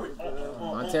Ontario.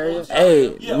 Ontario?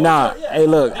 Hey, Yeah, nah. Ontario, yeah. Hey,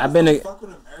 look, I've been Fuck with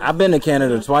America. I've been to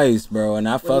Canada twice, bro, and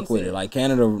I fuck with said? it. Like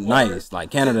Canada, nice. Like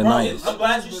Canada, nice. I'm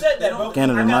glad you said that, bro.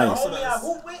 Canada I got nice. a homie out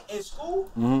who went in school.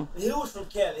 Mhm. He was from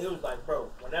Canada. He was like, bro,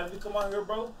 whenever you come out here,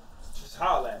 bro, just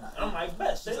holler at me. And I'm like,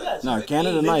 bet, say less. Nah, He's like,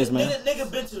 Canada nice, man.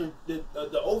 Nigga been to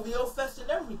the OVO Fest and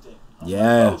everything. I'm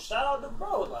Yeah. Like, bro, shout out to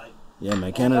bro. Like, Yeah,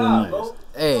 man, oh Canada God, nice. bro.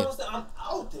 Hey. You know what I'm saying? I'm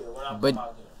out there when I come But-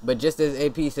 out there. But just as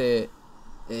AP said,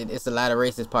 it's a lot of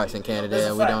racist parts in Canada That's a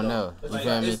that we fact, don't though. know. You Like,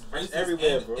 feel me? It's racist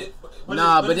everywhere, and bro.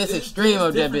 Nah, but it's extreme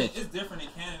of that different- bitch. It's different in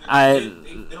Canada. I-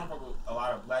 They don't fuck with a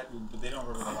lot of black people, but they don't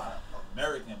fuck with a lot of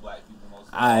American black people most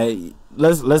of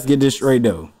the time. Let's get this straight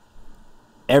though.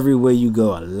 Everywhere you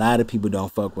go, a lot of people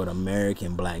don't fuck with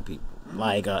American black people.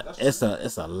 Like it's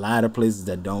a lot of places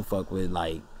that don't fuck with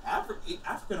like. Africa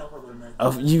don't fuck with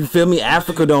American. You feel me?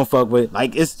 Africa don't fuck with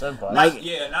like it's like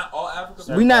Yeah, not all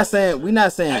Africa. we not saying And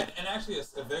actually,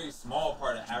 a very small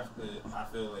part of Africa, I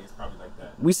feel like it's probably like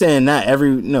that. we saying not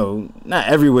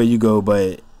everywhere you go,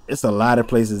 but it's a lot of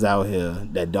places out here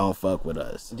that don't fuck with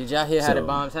us. Did y'all hear how the So-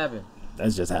 bombs happen?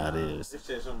 That's just how it is. They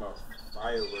said something about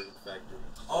fireworks factory.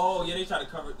 Oh yeah, they tried to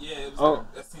cover. Yeah, it was Oh.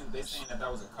 they saying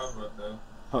that was a cover up though.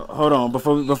 Hold on,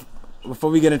 before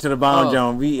we get into the bomb, Oh.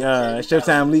 John, we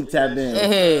Showtime Leak tapped in.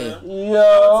 Hey, Yo,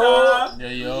 Yeah,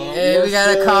 yo. hey, we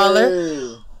got a caller.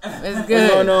 Hey. It's What's going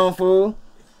good. on, fool?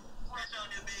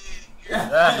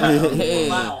 Hey,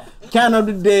 Wow. Count up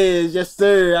the days, yes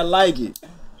sir. I like it.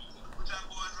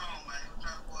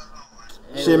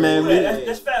 Shit, man.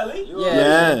 That's Fat Lee.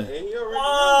 Yeah. Hey, you already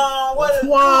Wow, what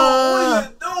are you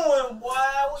doing, boy?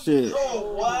 What Shit. you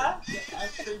doing, boy?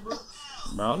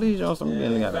 Bro, all these y'all some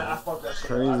getting Man, I got fucked that shit.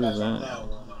 crazy, I got man. something now,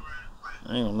 bro.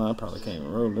 I ain't gonna lie, I probably can't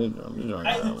even roll this drum. This drum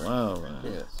got wild,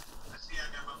 man.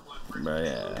 Bro,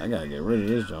 yeah, I gotta get rid of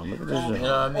this drum. Look at this You know drum. what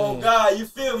I mean? Oh God, you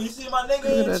feel me? You see my nigga Look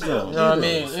at in that chill. drum. You know what I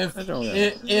mean? That drum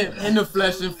got- In the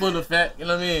flesh and full of fat. You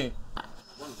know what I mean?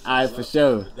 Alright, for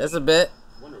sure. that's a bet.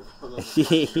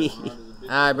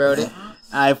 Alright, Brody.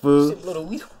 Alright, fool. Shit like,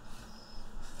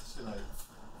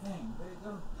 dang, there you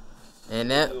go. And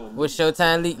that was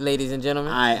Showtime Leak, ladies and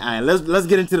gentlemen. Alright. Let's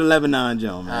get into the Lebanon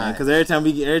Joe, man. Alright. Cause every time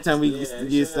we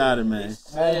get started, man.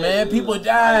 Oh man, people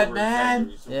died,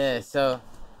 man. Yeah, so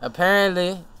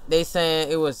apparently they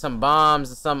saying it was some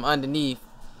bombs or something underneath,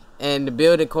 and the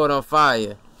building caught on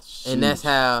fire, and that's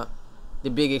how the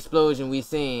big explosion we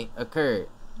seen occurred.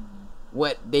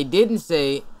 What they didn't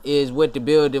say is what the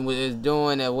building was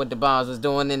doing or what the bombs was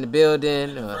doing in the building.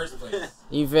 In the Or, first place.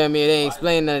 you feel me? They ain't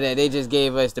explained none of that. They just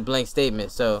gave us the blank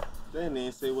statement. So They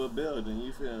didn't say what building,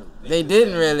 you feel me? they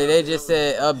didn't really. They just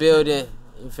said a building.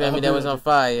 You feel me? That was on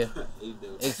fire,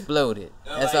 exploded.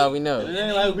 That's all we It know.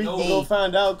 ain't like we can go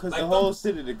find out because Like the whole them-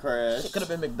 city to crash. Could have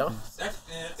been McDonald's.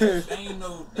 That's ain't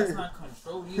no. That's not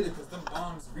controlled either, because them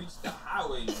bombs reached the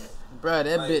highways. Bruh,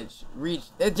 that Like- bitch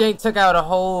reached. That jank took out a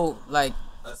whole like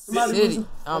A Somebody city was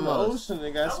on the almost. ocean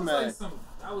and That got was like smacked. some.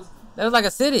 That was. That was like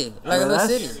a city, like a little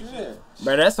that's- city. Yeah.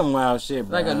 Bro, that's some wild shit,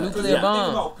 bro. Like a Because nuclear you bomb.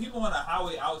 think about people on the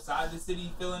highway outside the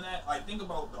city feeling that. Like, think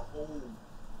about the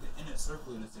inner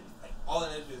circle of the city. Like, all of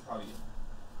that shit is probably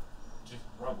just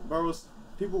rubble. Bro,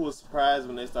 people was surprised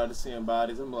when they started seeing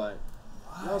bodies. I'm like,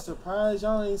 y'all surprised?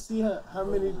 Y'all ain't see how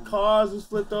many cars was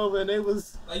flipped over and they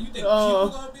was Like, you think people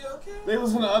gonna be okay? they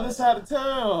was on the other side of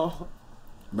town.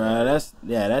 Bro,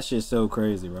 that shit's so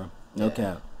crazy, bro. No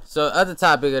cap. So other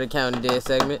topic of the Countin Deadz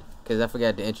segment, because I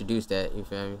forgot to introduce that. You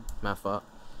feel me? My fault.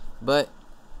 But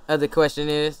other question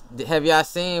is, have y'all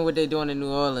seen what they doing in New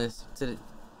Orleans to the,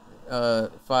 as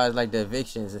far as like the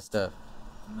evictions and stuff?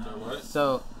 No, what?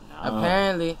 So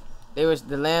apparently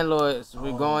the landlords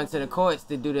were going to the courts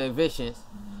to do the evictions,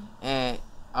 and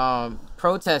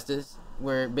protesters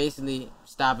were basically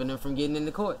stopping them from getting in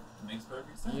the court. Makes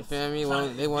perfect sense. You feel me? Trying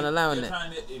to They won't evict- allow they're that.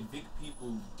 trying to evict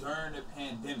people during the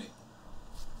pandemic.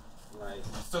 Like,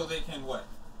 So they can what?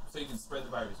 So you can spread the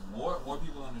virus more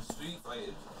people on the streets. Like,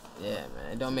 it Yeah,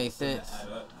 man, it don't make doesn't sense.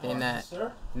 add up. They're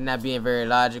Sir? not being very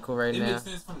logical right It now. makes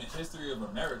sense from the history of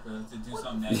America to do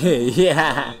something that.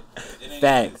 Yeah. It ain't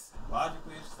Facts.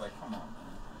 Logically, it's just like, come on,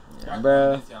 man. Yeah, Y'all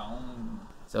bruh. can get your own.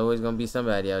 It's always gonna be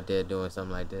somebody out there doing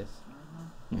something like this.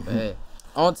 Mm-hmm. But hey,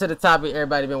 on to the topic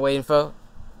everybody been waiting for.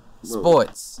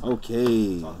 Sports.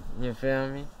 Okay. You feel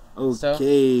me?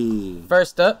 Okay.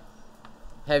 First up,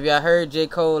 have y'all heard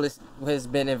J.Cole has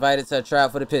been invited to a trial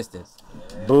for the Pistons?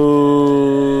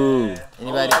 Boo.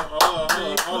 Anybody?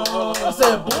 I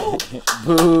said, boo.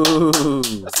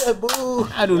 Boo. I said, boo.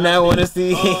 I do not want to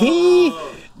see.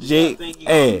 Do y'all think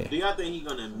he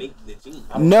gonna make the team?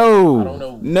 No. I don't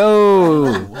know. No.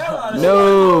 I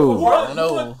don't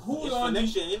know. Who's on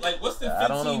next year? Like, what's the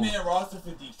 15-man roster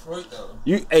for Detroit though?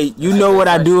 You know what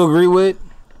I do agree with?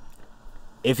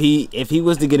 If he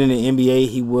was to get in the NBA,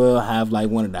 he will have like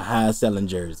one of the highest selling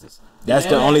jerseys. That's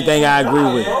the only thing I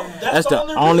agree with. That's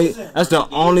the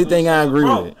only thing I agree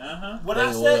with. When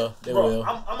I say, bro,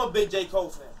 I'm a big J. Cole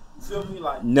fan. You feel me?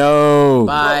 Like no.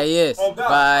 Bias. I'm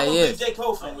a big J.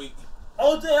 Cole fan.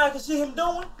 Only thing I can see him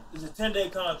doing is a 10-day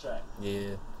contract.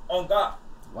 Yeah. On God.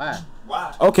 Why?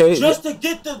 Okay. Just to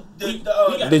get the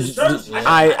jersey.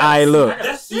 I look.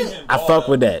 That's it. I fuck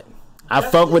with that. I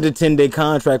fuck with the 10-day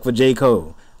contract for J.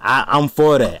 Cole. I'm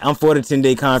for that. I'm for the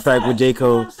 10-day contract with J.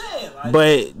 Cole.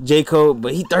 But J. Cole,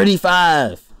 he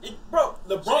 35. Bro,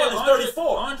 LeBron is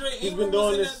 34. He's been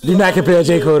doing this. Do not compare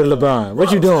J. Cole to LeBron.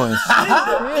 What you doing?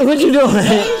 What you doing?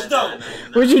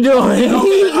 What you doing?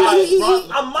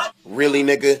 Really,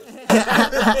 nigga?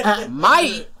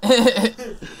 Might.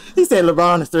 He said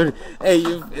LeBron is 30. Hey,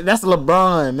 that's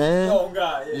LeBron, man. Oh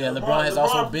God, yeah. LeBron has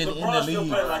also been in the league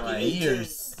for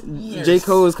years. J.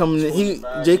 Cole is coming.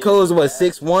 J. Cole is what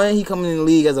 6'1". He coming in the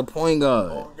league as a point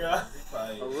guard. Oh God.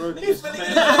 A rookie.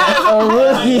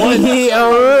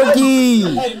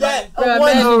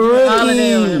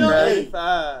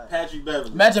 Patrick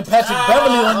Beverly. Imagine Patrick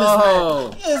Beverly on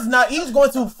this man. He's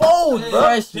going to fold, bro.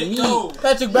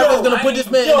 Patrick Beverly's gonna put this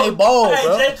man in a ball,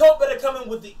 bro. J. Cole better come in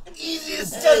with the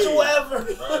easiest schedule ever.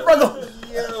 Brother.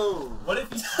 What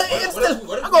if he's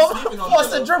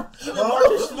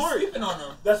sleeping on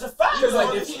him? That's a fact. Because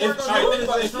like if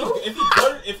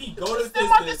he go to the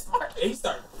Pistons and he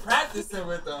start practicing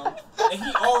with them and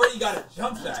he already got a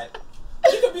jump shot,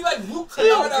 he could be like Luke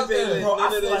Kennard out there. Bro, I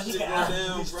feel like he can have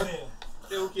at least 10.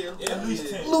 At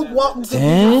least 10. Luke walking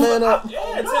 10? man up. Yeah,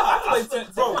 I feel like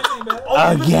 10 bro.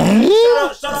 Again?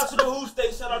 Shout out to the Who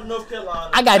State. Shout out to North Carolina.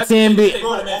 I got 10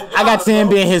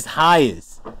 being his highest.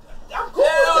 I'm cool.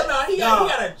 Hell no, he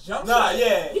got a jump shot.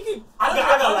 Yeah. He can. I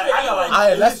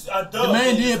got like the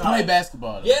man did play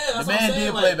basketball. Yeah, the man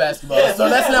did play basketball. So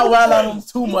that's not wild on him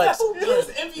too much. He was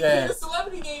MVP of the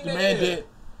celebrity game. The man did.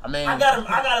 I mean, I got him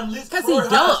at least because he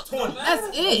dunked. 20.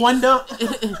 That's it. One dunk.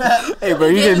 Hey, bro,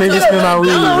 you just made me spill my weed,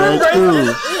 bro. It's cool.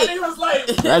 And he was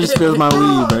like, I just spilled my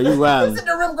weed, bro. You wild. The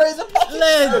rim grazer.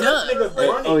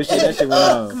 Oh shit, that shit went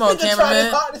off. Come on,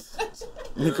 cameraman.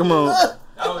 Come on.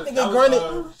 That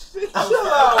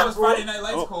was Friday Night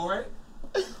Lights, Cole, right?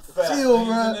 Chill,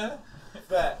 bro.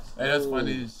 Facts. Hey, that's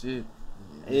funny as shit.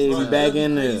 Hey, we back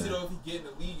in there. Crazy though if he get in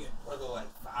the league and brother like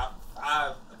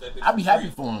five. I'd be happy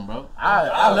for him, bro.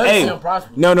 I love to see him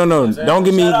prosper. No. Don't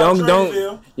get me.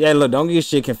 Don't. Yeah, look. Don't get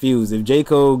shit confused. If J.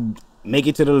 Cole make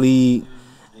it to the league,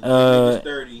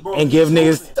 and give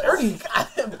niggas 30.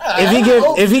 If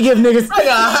he give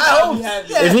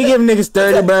niggas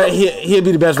 30, bro, he'll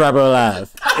be the best rapper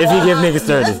alive. If he give niggas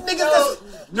 30.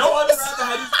 No other rapper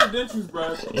had these credentials,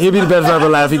 bro. He'll be the best rapper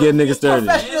alive if he give niggas 30.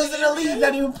 Professionals in the league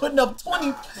not even putting up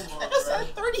 20. That's at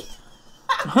 30.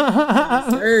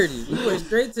 30. We went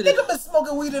straight to the. Nigga been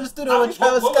smoking weed in the studio with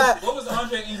Travis Scott. What was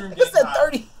Andre Ingram getting? It's at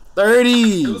 30.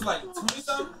 30. It was like 20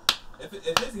 something. If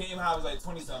his game high was like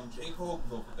 20 something, J. Cole could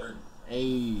go for 30.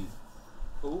 Hey.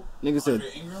 Who? Nigga said.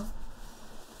 Andre Ingram?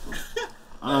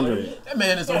 Andre. That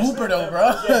man is a hooper though,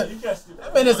 bro.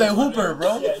 That man is a hooper,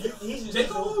 bro. Yeah, he's J.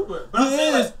 Cole hooper. But I'm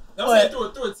saying like, through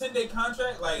a 10-day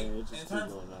contract, like in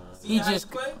terms of He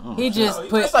just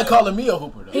put. It's like calling me a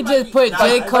hooper though. He just put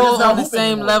J. Cole on the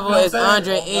same level as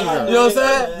Andre Ingram. You know what I'm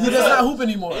saying? He does not hoop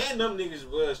anymore. And them niggas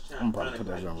was trying to give it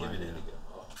that nigga.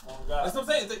 That's what I'm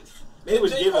saying. They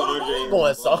was giving Andre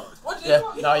going soft.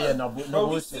 No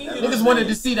bullshit. Niggas wanted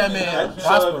to see that man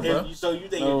prosper, bro. So you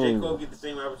think if J. Cole get the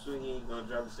same opportunity, he ain't gonna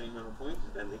drop the same amount of points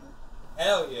as that nigga?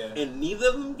 Hell yeah. In neither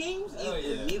of them games? Hell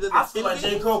yeah. In neither of I the feel like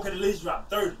J. Cole could at least drop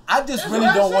 30. I just really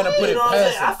don't want to put it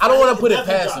past him. I don't want to put it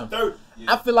past him.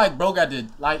 I feel like bro got to,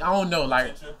 like, I don't know,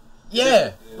 like,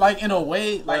 yeah, like in a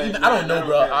way, like, I don't know,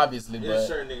 bro, obviously, but. There's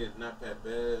certain niggas, not Pat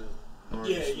Bev,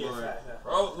 Yeah.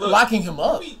 Bro, look. Locking him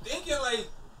up. You be thinking, like,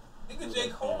 nigga J.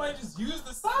 Cole might just use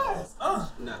the size. I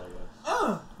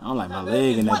don't like my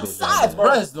leg in that What bitch. size,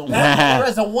 bro? It's the one.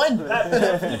 It's a one.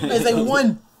 It's a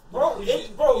one. Bro,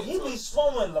 he be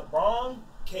slowing LeBron,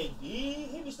 KD.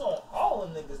 He be slowing all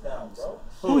them niggas down, bro.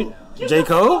 Who? J.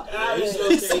 Cole? J. Cole.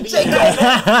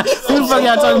 Who the fuck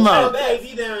y'all talking about?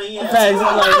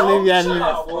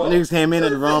 Niggas came in at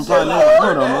the wrong part.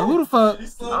 Hold on, man. Who the fuck?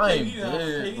 I ain't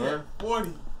dead, bro.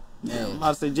 40. Yeah, I'm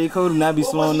about to say J. Cole do not be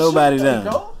slowing nobody down.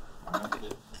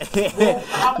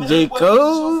 J.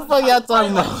 Cole? Who the fuck y'all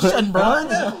talking about? Shutting Bron I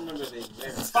down. don't remember the exact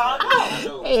Find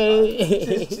out.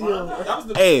 Hey. That was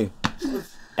the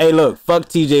Hey, look, fuck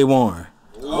TJ Warren.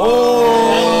 Chill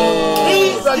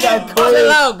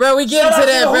out, bro. We getting to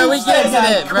that, bro. We getting to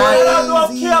that, bro.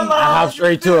 I hop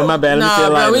straight to it. My bad. Let me Nah, tell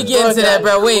bro. you. We getting to that,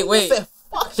 bro. Wait.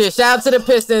 Shit, shout out to the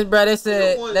Pistons, bro. They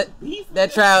said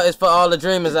that trial is for all the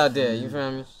dreamers out there. You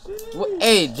feel me?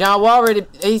 Hey, John Wall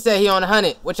he said he on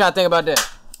 100. What y'all think about that?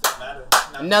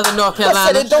 Another North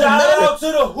Carolina. Shout out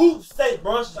to the hoop state,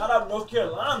 bro. Shout out North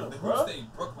Carolina, bro. State,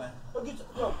 Brooklyn.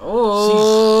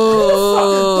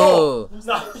 Oh.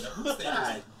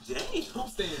 Hoop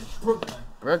State is Brooklyn.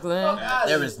 Brooklyn.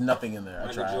 There is nothing in there. I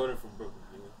Michael tried. Jordan from Brooklyn.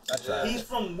 He's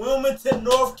from Wilmington,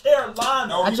 North Carolina.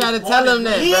 No, I he tried was to tell born him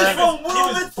in- that, He's bro. from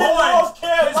Wilmington, North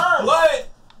Carolina.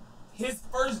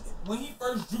 When he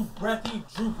first drew breath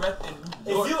in New If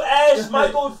York. you ask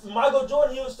Michael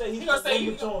Jordan, he'll say He he's gonna from say,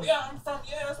 Wilmington.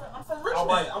 that's right. I'm from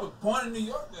Richmond. I was born in New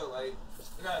York though. Like,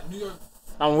 I got New York.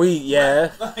 I'm weak,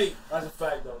 yeah. Like, That's a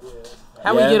fact, though. Yeah.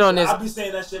 How we get on this? I be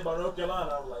saying that shit about North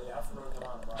Carolina. I'm like, yeah, I'm from North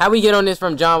Carolina. Bro. How we get on this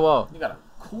from John Wall? You got a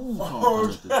cool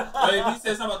like, he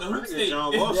said something about the hoop state.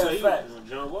 John Wall Yeah, say fact.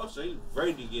 John Wall say he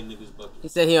ready to get niggas buckets. He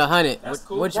said he 100. That's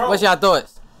cool. What's y'all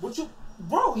thoughts?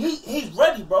 Bro, he's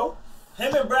ready, bro.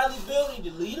 Him and Bradley Beal need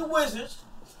to lead the Wizards,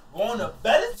 go on a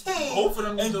better team, Both of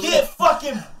them need and to get leave.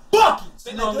 fucking buckets.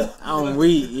 They gonna- Nigga. I'm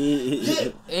weak.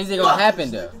 Is it gonna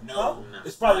happen though? No.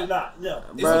 It's probably not. No. Is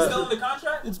he Bruh. still in the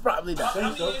contract? It's probably How not.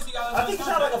 many years he got I left think in he the signed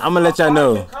like contract? a I'ma let y'all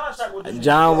know. 5-year contract with this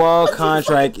John nigga. Wall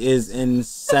contract is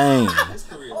insane. His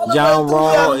career. John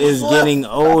Wall is getting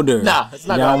older. Nah, it's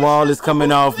not John Wall is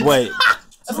coming off what?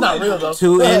 That's not real though.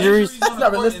 2 injuries, That's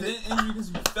not realistic. And then injury because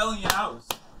you fell in your house.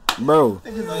 bro.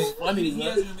 Like, funny, he man.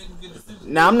 hasn't been making good decisions.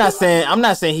 Now I'm not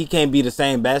saying he can't be the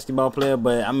same basketball player,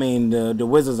 but I mean the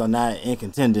Wizards are not in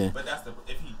contending. But that's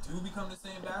if he do become the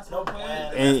same basketball No, player,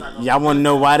 man. then And that's not gonna y'all be want to good.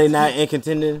 know why they not in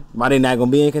contending? Why they not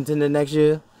gonna be in contending next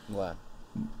year? What?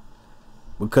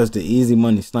 Because the easy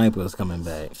money sniper is coming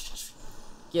back.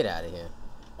 Get out of here.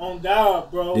 On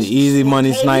God, bro. The easy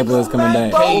money sniper is coming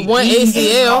back. With one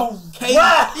ACL.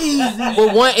 Right.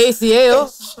 With one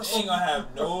ACL. They ain't gonna have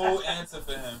no answer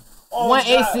for him. One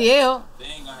ACL. They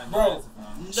ain't gonna have no Bro. answer for him.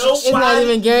 It's not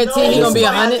even guaranteed he gonna be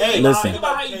 100. Listen. Think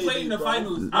about how he played in the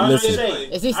finals. Listen.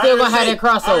 Is he still gonna have that I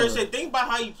already crossover? said, think about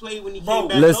how he played when he Bro, came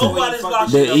back. Listen. nobody's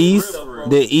locked The shit up East, for real, bro.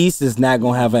 the East is not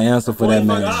gonna have an answer for that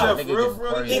man.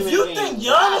 If you think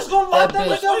Giannis gonna lock that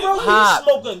That nigga up, bro, Pop.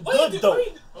 he's smoking good dope.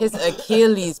 His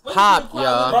Achilles popped,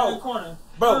 y'all.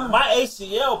 Bro, my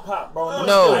ACL pop, bro.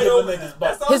 No. Still giving niggas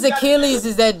buckets. His Achilles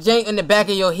is that jank in the back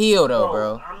of your heel, though,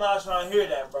 bro. I'm not trying to hear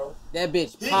that, bro. That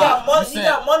bitch He got popped. money. He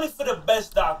got money for the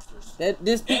best doctors.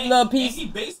 This little piece. He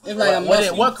basically It's like a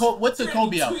muscle. What took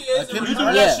Kobe out? You do Achilles?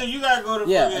 that Yeah. shit, you gotta go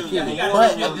to Yeah, fucking- Achilles.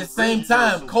 But at the same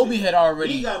time, Kobe had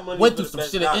already He got money went for through the some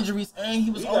best shit of doctor. injuries, and he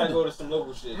was You gotta go older. to some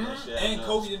local shit. That shit. And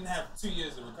Kobe didn't have 2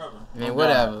 years to recover. Man,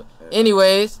 whatever.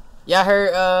 Anyways, y'all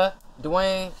heard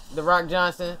Dwayne The Rock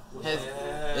Johnson has.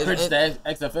 Pitched the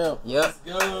XFL. Yep.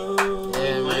 Go.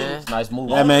 Yeah, man. Nice move.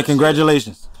 Yeah, man,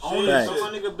 congratulations. Shit, Facts. so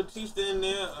my nigga Batista in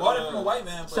there. Bought it from a white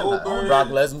man. But Goldberg. Brock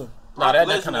Lesnar. Nah, that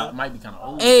Lesnar. kind of might be kind of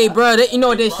old. Hey, bro, you know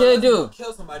what they should do?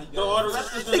 Kill somebody. No, all the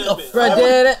wrestlers in that bitch. Bro,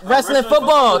 that wrestling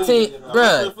football team, Wrestling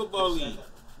bro. football league.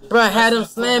 Bro, had them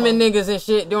slamming niggas and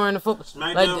shit during the football.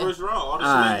 SmackDown Like, versus Raw. All the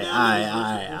Aight, SmackDown aight, niggas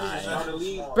aight, versus aight. all the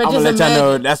league. bro, I'm gonna let y'all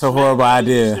know that's a horrible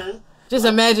idea. Just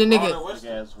imagine, All nigga, the West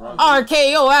Coast.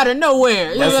 RKO out of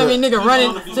nowhere. You know That's what I mean? Nigga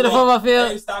running to the football Every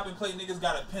field. stop and play, niggas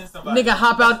gotta pin somebody. Nigga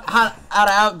hop out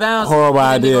of outbounds. Horrible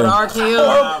and then idea. go to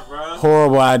RKO. Nah, bro.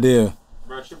 Horrible idea.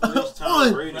 Bro, Triple H,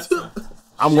 Tom Brady.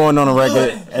 I'm going on the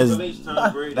record as Triple H,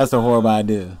 Tom Brady. that's a horrible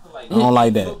idea. I don't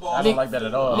like that. I don't like that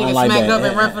at all. don't Nigga like smack that. up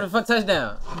and run for the fuck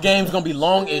touchdown. Game's gonna be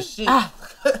long as shit.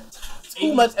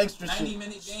 Too much extra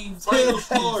 90-minute shit. games. Final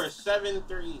score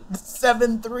 7-3.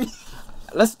 7-3.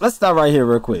 Let's stop right here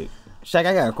real quick. Shaq,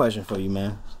 I got a question for you,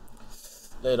 man.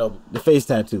 Lay it over. The face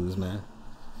tattoos, man.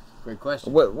 Great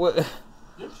question. What? Them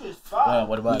shit's fire.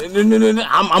 What about it? No.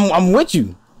 I'm with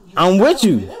you. I'm with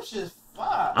you. Them shit's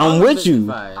fire. I'm with you.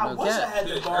 Fire, I no wish I cap. had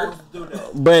the balls to do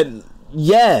that. But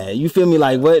yeah, you feel me?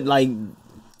 Like what? Like,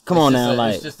 come on now,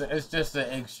 like. It's just an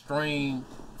extreme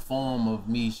form of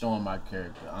me showing my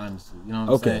character. Honestly, you know what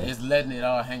I'm Okay. saying? It's letting it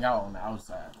all hang out on the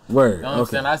outside. Word. You know what I'm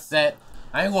Okay. saying?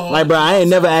 I ain't gonna hold Like, bro, I ain't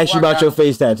never asked you about your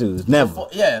face tattoos. Never.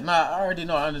 I already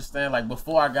know. I understand. Like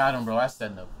before I got them, bro, I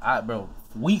said no. Bro,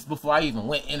 weeks before I even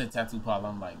went in the tattoo parlor,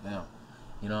 I'm like, damn.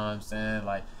 You know what I'm saying?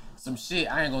 Like some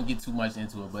shit. I ain't gonna get too much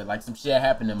into it, but like some shit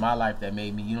happened in my life that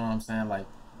made me. You know what I'm saying? Like,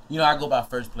 you know, I go by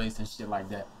first place and shit like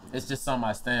that. It's just something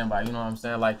I stand by. You know what I'm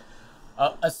saying? Like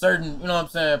a certain, you know what I'm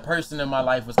saying, person in my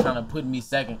life was kind of putting me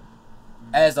second.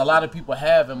 as a lot of people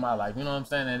have in my life, you know what I'm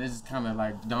saying? And this is kind of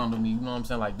like dawned on me, you know what I'm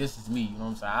saying? Like, this is me, you know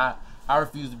what I'm saying? I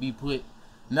refuse to be put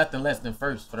nothing less than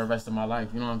first for the rest of my life,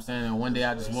 you know what I'm saying? And one day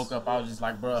I just woke up, I was just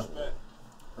like, bro,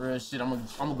 real shit, I'm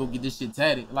gonna go get this shit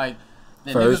tatted. Like,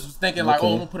 the niggas was thinking like,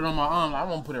 oh, I'm gonna put it on my arm. Like, I'm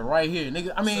gonna put it right here,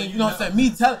 nigga. I mean, so you know what I'm saying?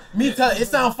 Me tell it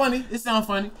sound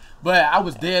funny, but I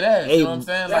was dead ass. You know what I'm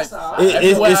saying? Like,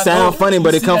 it sound funny,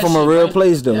 but it come from a real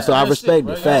place though. So I respect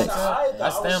the facts. I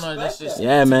stand on that shit.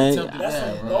 Yeah, man.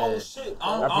 That's some bold shit.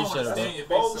 I appreciate it.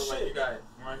 So like, you got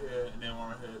one here and then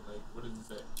one here. Like, what does it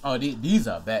say? Oh, these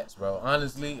are bats, bro.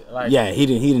 Honestly, like, yeah, he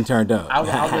didn't turn up.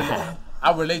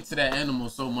 I relate to that animal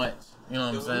so much. You know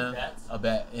what I'm saying? A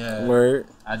bat, yeah. Word.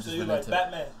 I just relate like to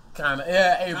Batman. Kinda,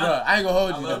 yeah. Hey, bro, I ain't gonna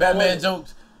hold you. The Batman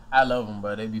jokes, I love them,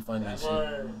 bro. They be funny as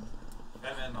shit.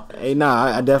 Hey,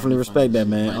 nah, I definitely respect that,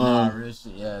 man. Nah, real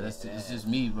shit. Yeah, it's just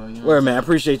me, bro. You know word, man. I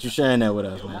appreciate you sharing that with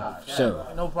us, man. Sure.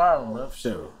 No problem, bro.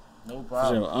 Sure. No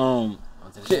problem.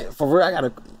 Shit, for real, I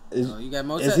gotta. You got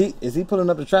more Is he pulling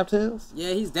up the Trap Tales?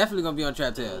 Yeah, he's definitely gonna be on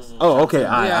Trap Tales. Oh, okay.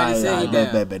 I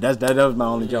Bet. That was my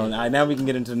only joke. All right, now we can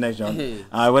get into the next joke.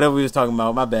 All right, whatever we was talking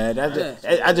about. My bad.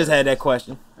 I just had that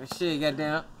question. Shit,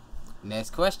 goddamn. Next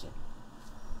question.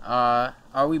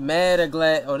 Are we mad or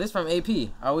glad? Oh, this from AP.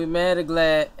 Are we mad or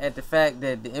glad at the fact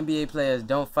that the NBA players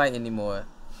don't fight anymore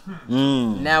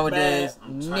nowadays,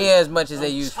 near as much as they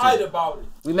used to? About it.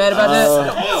 We mad about that?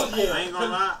 I ain't gonna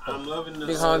lie, I'm loving the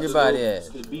big hungry body ass.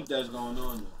 The beef that's going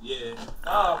on. Yeah.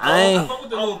 I'm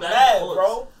mad,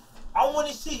 bro. I want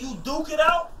to see you duke it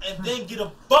out and then get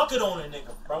a bucket on a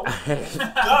nigga, bro.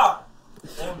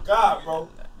 God, bro.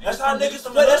 That's how niggas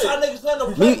play. That's how niggas play on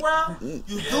the playground.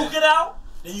 You duke it out.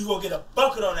 Then you gonna get a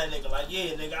bucket on that nigga. Like,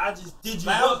 yeah, nigga, I just did you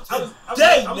up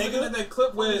today, I was looking nigga. at that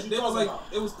clip where they was like,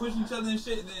 it was pushing each other and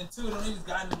shit, and then two of them niggas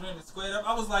got in the joint and squared up.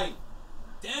 I was like,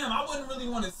 damn, I wouldn't really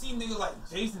want to see niggas like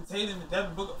Jason Tatum and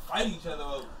Devin Booker fight each other,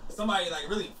 or somebody like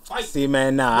really fight. See,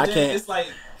 man, nah, I can't. It's like,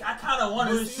 I kind of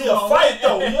want to see a fight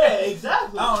though. Yeah,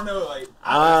 exactly. I don't know, like,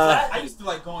 I used to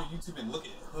like go on YouTube and look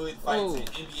at hood fights and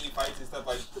NBA fights and stuff,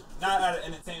 like, not out of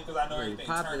entertainment because I know everything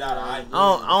turned out alright.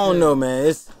 I don't know,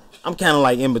 man. I'm kind of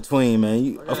like in between,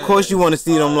 man. Of course, you want to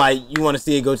see them, like, you want to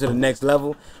see it go to the next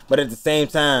level, but at the same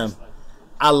time,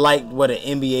 I like where the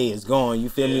NBA is going. You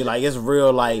feel me? Like, it's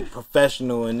real, like,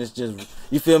 professional, and it's just,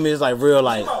 you feel me? It's like real,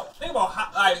 like. Think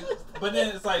about like, but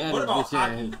then it's like, what about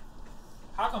hockey?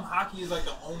 How come hockey is like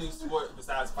the only sport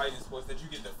besides fighting sports that you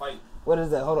get to fight? What is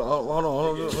that? Hold on.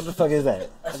 What the fuck is that?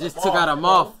 I just took out a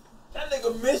moth. That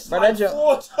nigga missed bro, like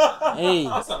 4 times. Hey.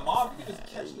 That's a moth. You can just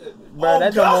catch it. Bro,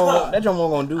 that joint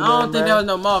won't gonna do I don't think that was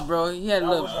no moth, bro. He had a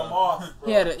little.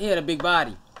 He had a big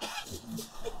body.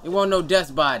 It wasn't no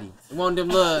dust body. It wasn't them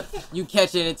little. You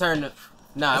catch it and turn the.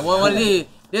 Nah, it wasn't what it is.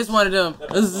 This one of them.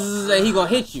 He gonna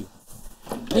hit you.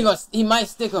 He might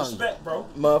stick on you. Respect, bro.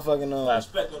 Motherfucking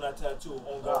Respect on that tattoo,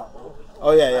 on God, bro.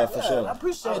 Oh yeah, for sure. I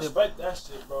appreciate it. Respect that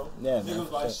shit, bro. Yeah, niggas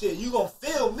man. like shit. You gonna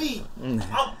feel me?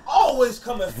 I'm always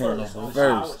coming first.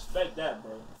 I respect that,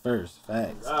 bro. First,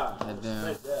 facts.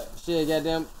 Respect that. Shit,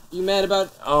 goddamn. You mad about?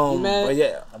 You mad? But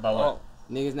yeah, about what?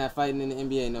 Niggas not fighting in the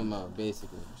NBA no more,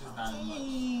 basically. Just not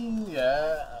much.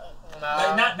 Yeah.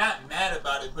 Like not mad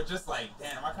about it, but just like,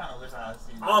 damn, I kind of wish I had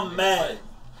seen. I'm mad.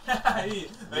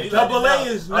 Double A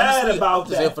is mad about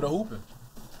Just that. for the hooping.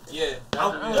 Yeah.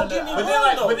 Don't get me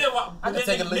wrong, but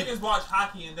then niggas watch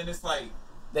hockey and then it's like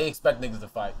they expect niggas to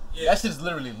fight. Yeah. That shit is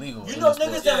literally legal. You know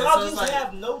niggas that hockey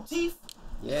have no teeth?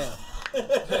 Yeah.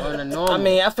 On the normal. I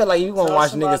mean, I feel like you gonna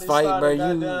watch niggas fight, bro.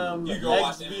 You go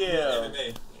watch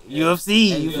MMA.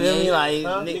 UFC, you feel me? Like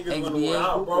niggas wanna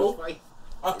watch, bro.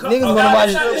 Niggas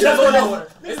wanna watch.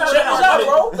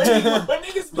 But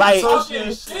niggas be like,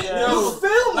 talking shit, yo. You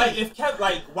feel me? Like if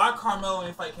why Carmelo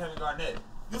ain't fight Kevin Garnett?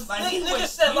 Like, niggas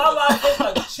said Lala tastes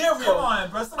like Cheerios. Come on,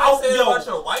 bro. Somebody say about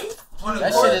your wife?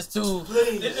 That shit is too.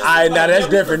 Alright, now that's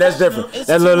different. That's different.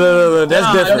 That's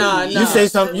different.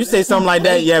 You say something like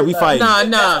that, yeah, we fighting.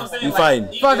 Nah. We fighting.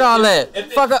 Fuck all that.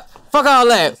 Fuck all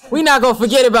that. We not gonna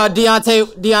forget about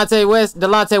Delonte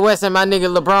West, and my nigga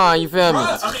LeBron. You feel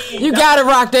me? You gotta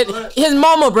rock that. His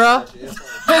mama, bro.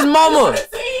 His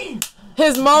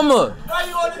mama.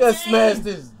 Just smashed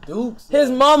his dukes. His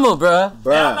mama, bruh.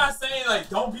 I'm not saying like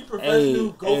don't be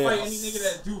professional. Go fight any nigga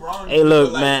that do wrong. Hey,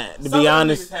 look, man. To be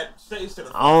honest, I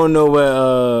don't know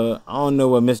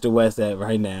where Mr. West at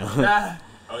right now.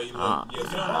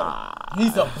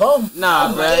 He's a bum.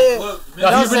 Nah, bruh. Look, he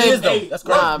really is though. That's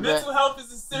crazy. Nah, mental health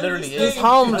is a serious Literally thing. He's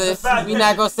homeless. We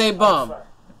not gonna say bum.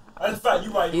 That's a fact.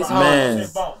 You right. He's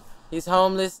homeless. He's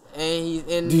homeless and he's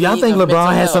in. Do y'all think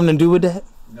LeBron has something to do with that?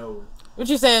 No. What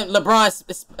you saying,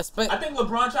 LeBron? I think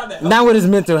LeBron tried to help. Not with his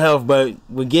mental health, but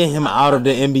we get him out of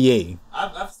the NBA.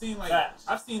 I've seen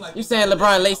like You saying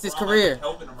LeBron laced his career?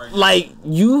 Helping him right now. Like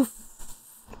you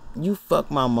fuck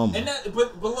my mama. And that,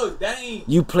 but look, that ain't.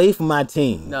 You play for my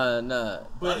team. Nah.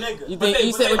 But nigga. You think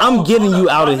you said? I'm getting you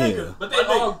out of My here. nigga. But they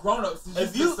all grown ups.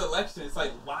 It's just the selection. It's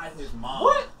like, why his mom?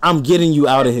 What? I'm getting you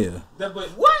out of here. But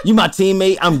What? You my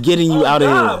teammate. I'm getting you out of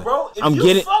here. Bro. If I'm you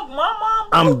getting. fuck my mom,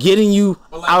 bro, I'm getting you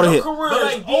But like, out of your here.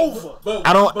 career is over.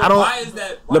 I don't. Why is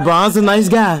that? Why LeBron's a nice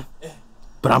guy,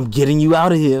 but I'm getting you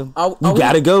out of here. Are You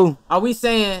gotta go. Are we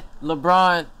saying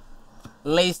LeBron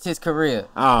laced his career?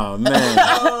 Oh man.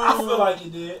 I feel like he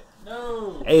did.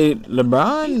 No. Hey,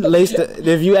 LeBron laced.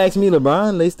 If you ask me,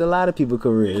 LeBron laced a lot of people's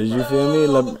careers. You feel me?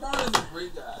 LeBron is a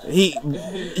great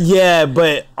guy. Yeah,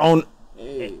 but on.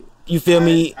 You feel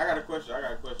me? I got a question.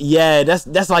 Yeah,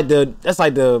 that's like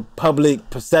the public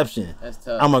perception. That's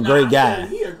tough. I'm a great guy.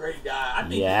 He a great guy. I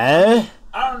think. Yeah.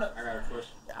 I don't know. I got a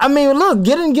question. I mean, look,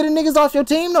 getting niggas off your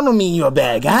team don't mean you're a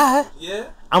bad guy. Yeah.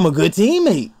 I'm a good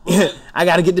teammate. I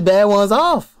gotta get the bad ones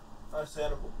off.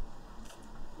 Understandable.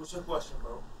 What's your question,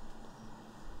 bro?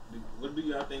 What do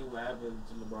y'all think would happen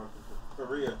to LeBron's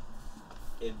career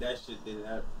if that shit didn't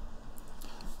happen?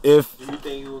 If Do you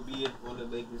think he would be on the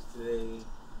Lakers today?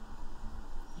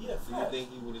 Yeah, Do you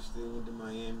think he would have still went to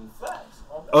Miami? Facts.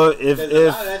 if Because a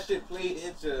lot of that shit played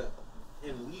into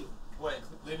him leaving. What?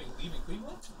 Leaving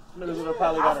Cleveland? Niggas would have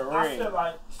probably got a ring.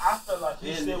 I feel like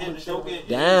he still And would have choking.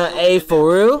 Damn, hey,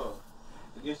 for real?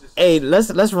 Hey,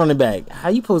 let's run it back. How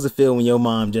you supposed to feel when your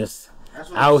mom just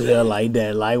out here like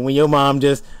that? Like when your mom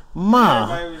just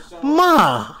Ma,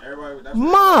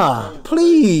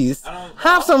 please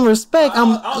have some respect. I'm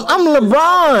He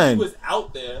LeBron. was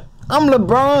out there. I'm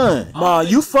LeBron. Ma,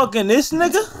 you fucking this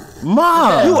nigga?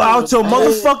 Ma, You out your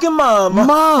motherfucking mind, ma.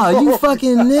 Ma, you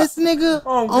fucking this nigga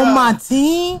Oh, on God. my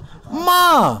team?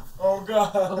 Ma, Oh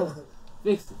God.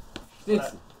 Fix it.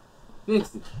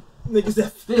 Niggas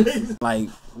that face. like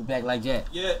We back like Jack.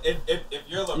 Yeah, if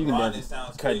you're you can LeBron, never it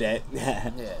sounds cut crazy. that.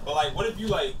 Yeah. But like, what if you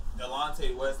like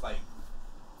Delonte West, like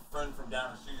friend from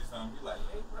down the street or something? You like,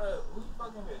 hey bro, who you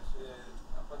fucking with? Shit,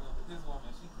 I'm fucking with this woman.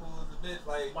 She cool as a bitch.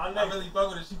 Like, My I nigga. really fuck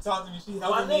with her. She talked to me. She My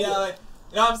helping me nigga. out. Like,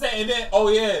 you know what I'm saying? And then, oh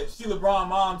yeah, she LeBron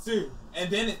mom too. And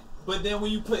then but then when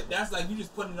you put, that's like you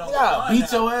just putting it on. Yeah, LeBron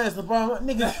beat now. your ass, LeBron.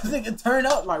 Nigga turn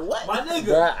up like what? My nigga.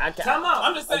 Bruh, I can't. Time out.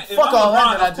 I'm just saying, if Fuck I'm all that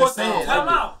LeBron, that I of course just said. I'm Time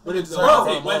out. But if Bro,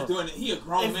 Delonte West doing it, he a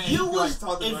grown man. If you He was can, like,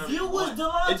 talk to whoever he want.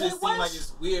 Delonte it just seems like West,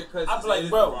 it's weird because I'd be like,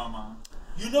 bro, LeBron mom.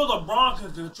 you know LeBron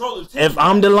can control the team. If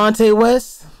I'm Delonte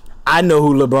West, I know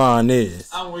who LeBron is.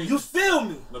 I'm with You feel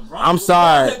me? LeBron. I'm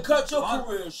sorry. LeBron can cut your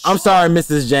career short. I'm sorry,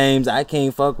 Mrs. James. I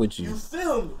can't fuck with You you.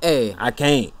 feel me? Hey, I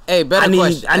can't. better I need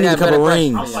question. I need got a couple better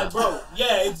question. rings. I'm like, bro,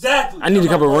 yeah, exactly. I need a I'm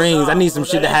couple like, bro, rings. I need some bro,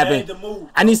 shit to that happen. ain't the move,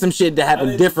 I need some shit to That happen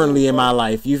ain't the differently move, in bro. my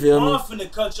life. You feel me? I'm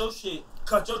finna cut your shit,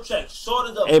 cut your check,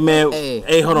 short it up. Hey man, Hey.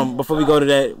 hey, hold on. Before we go to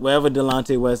that, wherever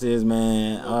Delonte West is,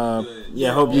 man.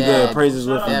 Yeah, hope you Yeah, good. Praises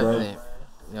with you, bro. definitely.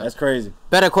 That's crazy.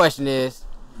 Better question is,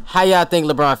 how y'all think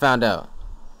LeBron found out?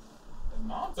 His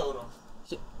mom told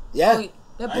him. Yeah.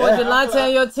 That boy Yeah. Delonte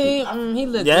on your team, he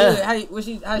look Yeah. good.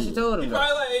 How she told He him though?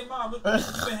 probably like, hey mom, but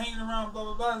you been hanging around blah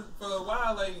blah blah for a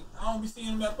while. Like I don't be seeing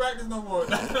him at practice no more.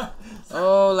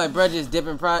 Oh, like bro just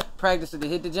dipping practice to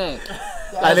hit the jank.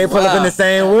 Like they pull up in the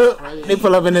same whip. They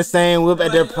pull up in the same whip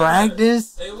at their Like,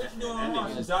 practice. Hey, what you doing,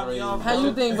 mom? You drop me off. How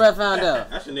you think Brett found out?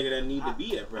 That's a nigga that need to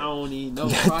be at I practice. don't even know.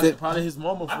 That's Probably his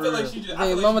mama for I feel real. like she just. Hey, I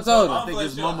feel like mama she told him. I I think feel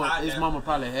his like she mama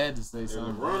probably had to say If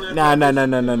something. LeBron at Nah, practice,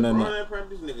 no. LeBron at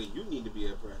practice, nigga, you need to be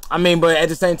at practice. I mean, but at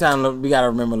the same time, look, we gotta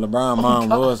remember LeBron's mom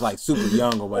was like super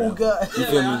young or whatever. God. You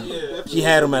feel me? Yeah. She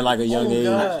had him at like a young age.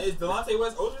 God. Is Delonte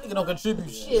West older? Nigga don't contribute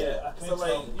shit. Yeah, I think So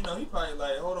like, you know, he probably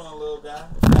like, hold on, little guy.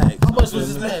 How much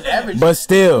was this man average? But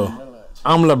still,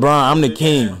 I'm LeBron. I'm the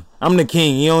king. I'm the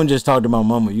king. You don't just talk to my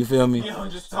mama. You feel me? You don't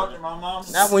just talk to my mom.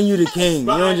 Not when you the king. You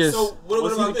But, don't like, just. So what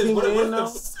Was he about the this? king What of if the the now?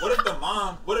 what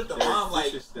if the mom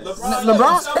like LeBron?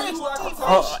 LeBron? Tell me who I can talk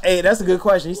Oh, hey, that's a good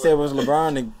question. He said, was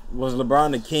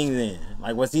LeBron the king then?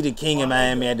 Like, was he the king in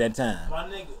Miami at that time? My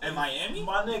nigga. In Miami?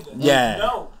 My nigga. Yeah.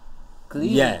 No.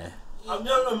 Cleveland. Yeah. I'm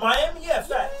in Miami, yeah,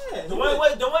 fact. Yeah, Dwayne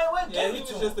Wade Yeah, gave he it was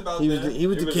to just him. about He was that. he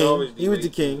was It the was king. always He was the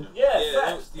D-Wade. king. Yeah, Yeah,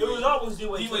 facts. it It was was always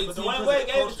D-Wade. D-Wade But team Dwayne was Wade the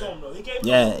gave it to culture. him, though. He gave it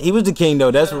Yeah, to him. he was the king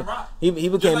though. That's Let him what rock. he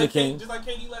became the like king. Just like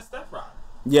KD let Steph rock.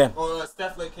 Yeah. Or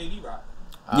Steph let KD rock.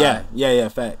 Yeah.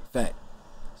 Fact.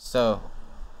 So,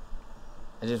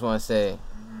 I just want to say,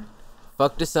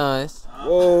 fuck the Suns.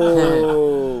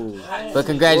 Whoa. But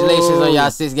congratulations Whoa. on y'all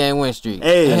 6-game win streak.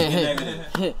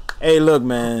 Hey. Hey, look,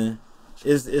 man.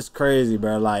 It's crazy,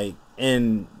 bro. Like,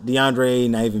 and DeAndre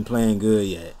not even playing good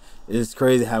yet. it's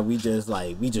crazy how we just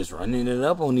running it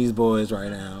up on these boys right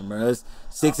now, bro. It's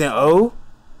 6-0.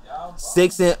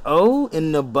 6-0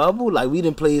 in the bubble. Like, we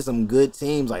done played some good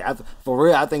teams. Like, for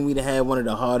real, I think we done had one of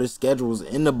the hardest schedules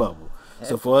in the bubble.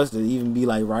 So for us to even be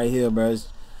like right here, bro,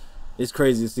 it's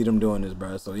crazy to see them doing this,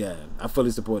 bro. So yeah, I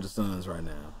fully support the Suns right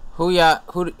now. Who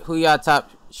y'all top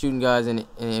shooting guys in the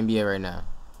NBA right now?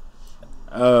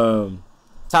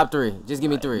 Top 3. Just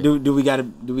give me 3. Do we gotta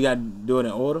do it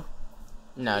in order?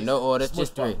 No order.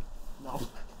 Just 3. No.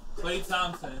 Klay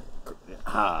Thompson.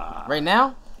 Right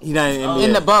now? He not in NBA.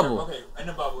 In the bubble. Okay, in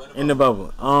the bubble. In the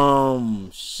bubble.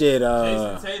 Shit.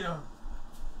 Jason Tatum.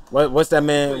 What's that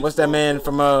man? What's that man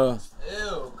from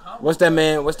What's that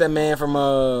man from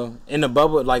in the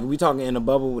bubble? Like, we talking in the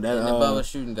bubble? That In the bubble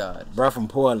shooting guard. Bro from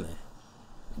Portland.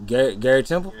 Gary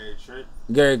Temple.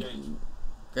 Gary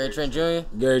Trent Jr.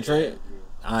 Gary Trent.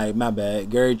 Alright, my bad.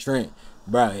 Gary Trent.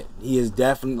 Bro, he is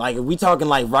definitely, like, if we talking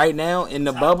like right now in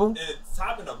the bubble.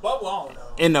 Top in the bubble, I don't know.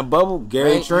 In the bubble,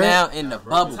 Gary Right Trent. now in the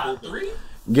bubble. Top 3?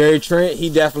 Gary Trent, he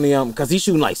definitely cause he's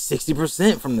shooting like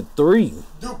 60% from the 3.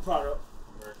 Duke product.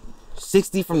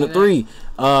 60 from the 3.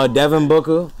 Devin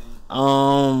Booker.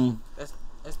 That's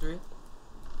 3.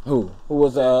 Who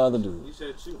was the other dude? You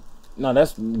said 2. No,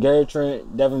 that's Gary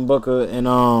Trent, Devin Booker, and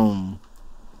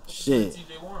shit.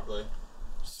 TJ Warren play.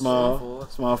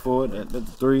 Small forward. That's the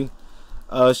 3.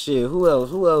 Shit. Who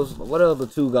else? What other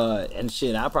 2 guys? And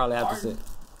shit, I probably have to say.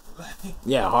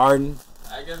 Yeah, Harden.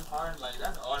 I guess Harden, like,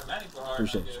 that's automatic for Harden.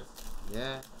 Appreciate I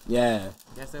guess. Yeah.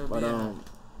 Guess that would be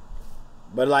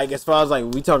But like, as far as like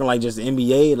we talking like just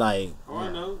NBA, like. Oh, I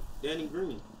know. Danny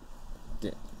Green.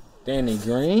 Danny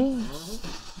Green.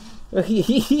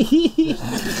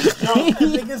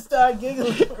 Niggas start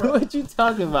giggling. What you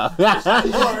talking about?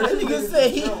 Niggas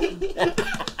say.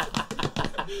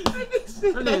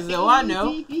 I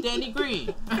know. Danny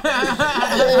Green.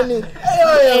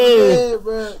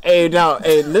 Hey,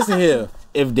 listen here.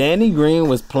 If Danny Green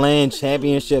was playing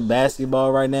championship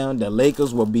basketball right now, the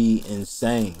Lakers would be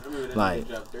insane. I remember that Like, nigga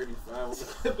dropped 35 on the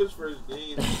Clippers first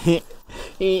game.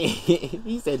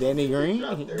 he said Danny Green.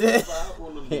 Dropped 35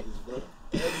 on them niggas, bro.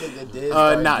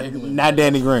 Not Danny Green. Not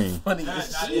Danny Green.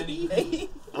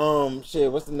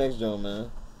 Shit. What's the next joke,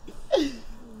 man?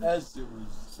 That shit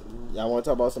was. Y'all want to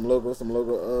talk about some local?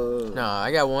 No,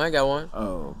 I got one.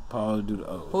 Oh, Paul do the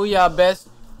Who y'all best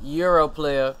Euro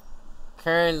player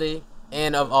currently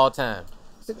and of all time?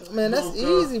 Man, that's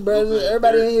easy, bro.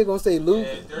 Everybody in here gonna say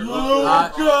Luka.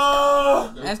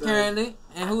 That's currently.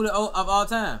 And who of all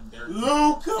time?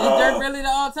 Luka. Is Dirk really the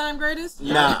all-time greatest?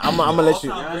 Nah, I'm gonna let you.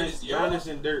 Giannis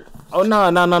and Dirk. Oh no.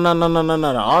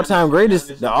 The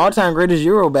all-time greatest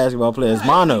Euro basketball player is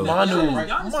Manu.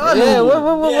 Yeah,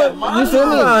 what? You feel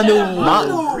me?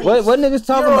 Manu. What niggas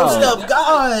talking about?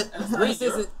 God. Greece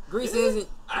isn't.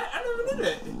 I never knew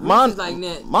that. Greece is like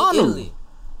that. Manu. Italy,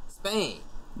 Spain.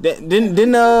 Didn't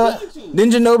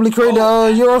Ginobili create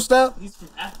the Euro step? He's from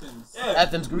Athens.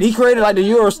 Athens, Greece. He created like the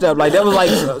Euro step. Like that was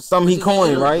like something he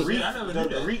coined, right? I never knew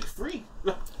that. Greek freak.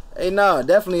 Hey, nah,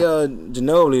 definitely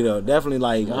Ginobili though. Definitely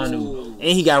like Manu.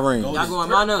 and he got rings. Y'all going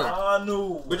Manu?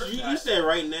 Manu. But you said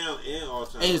right now and all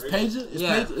time. Hey, it's Pager?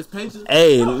 Yeah. It's Pager?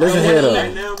 Hey, listen here though.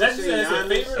 Right now, That's we just say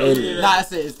his favorite. Hey, Nah, I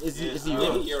said it's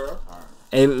Euro. Euro.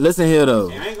 Hey, listen here though.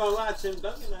 I ain't gonna lie, Tim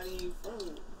Duncan not even from.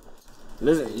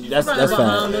 Listen, that's from the fine.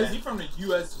 Bahamas. He's from the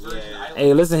U.S. Virgin Islands.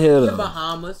 Hey, listen here The though.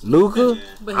 Bahamas. Luka,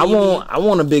 Bahamian. I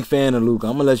want a big fan of Luka.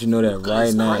 I'm gonna let you know that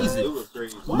right now. Luka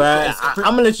crazy. But I'm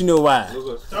gonna let you know why.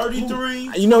 Luka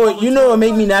 33. You know what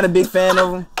make me not a big fan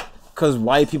of him? Cause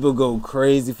white people go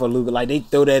crazy for Luka. Like they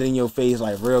throw that in your face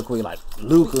like real quick. Like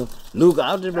Luka.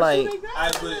 I'm just like,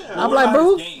 I'm like,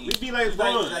 bro. We be like,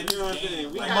 bro, like, you know what I'm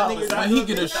saying? We got niggas. When he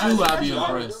get a shoe, I'll be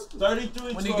impressed.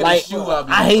 33. When he get Like a shoe, I'll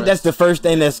be I hate impressed. that's the first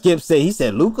thing that Skip said. He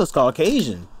said Luka's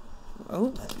Caucasian.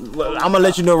 Well, I'm gonna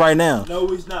let you know right now. No,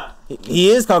 he's not.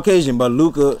 He is Caucasian, but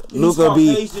Luka be.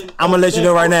 Caucasian. I'm gonna let you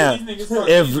know right now.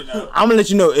 If I'm gonna let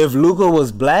you know if Luka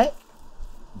was black,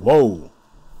 whoa,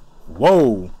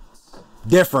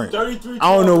 different. 33.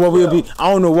 I don't know what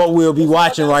we'll be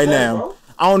watching right now.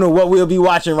 I don't know what we'll be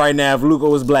watching right now if Luka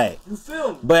was black. You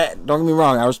feel me? But don't get me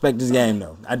wrong, I respect this game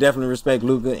though. I definitely respect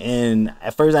Luka, and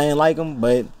at first I didn't like him,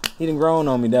 but he done grown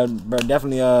on me.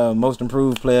 Definitely most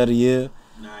improved player of the year.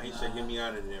 Nah, he should get me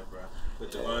out of there, bro.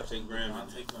 Put Devontae Graham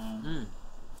on.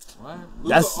 What?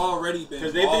 That's already been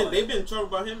Because they've been talking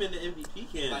about him in the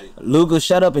MVP candidate. Luka,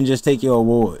 shut up and just take your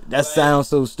award. That sounds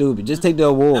so stupid. Just take the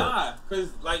award. Nah,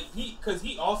 because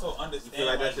he also understands. You feel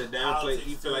like that's a downplay?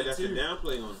 You feel like that's a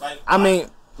downplay on? Like, I mean,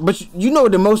 but you know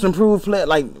the most improved player,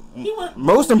 like he went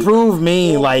most improved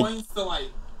mean 4 like points to like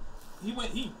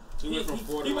he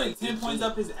He went 10 points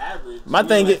up his average. My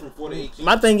thing went from 4 to 18.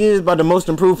 My thing is about the most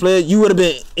improved player. You would have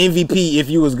been MVP if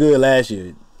you was good last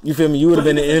year. You feel me? You would have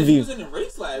been the MVP. He was in the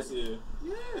race last year.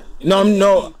 Yeah.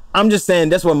 No. I'm just saying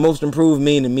that's what most improved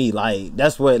mean to me. Like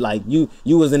that's what like you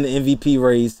was in the MVP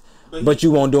race, but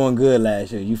you weren't doing good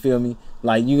last year. You feel me?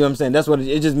 Like you know what I'm saying? That's what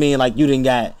it just mean. Like you didn't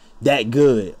got that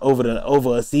good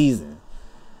over a season.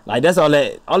 Like that's all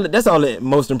that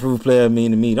most improved player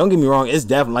mean to me. Don't get me wrong. It's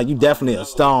definitely like you definitely a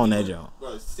star on that jump.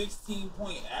 Bro,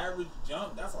 16-point average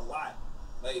jump. That's a lot.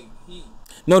 Like he.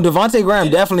 No, Devontae Graham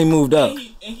definitely moved up. And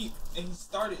he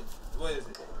started. What is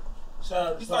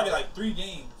it? He started like 3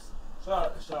 games.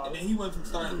 And then he went from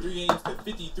starting 3 games to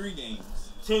 53 games.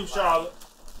 Team Charlotte.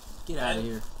 Get out of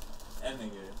here. That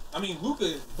nigga. I mean,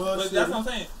 Luka. But that's what I'm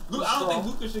saying. I don't think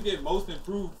Luka should get most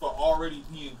improved for already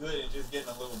being good and just getting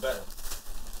a little better.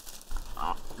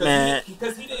 Man,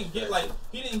 because he didn't get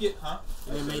He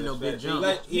didn't make no big jump.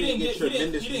 Like he didn't get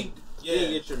tremendous.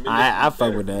 I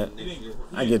fuck with that.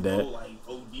 I get that. Like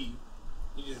OD. He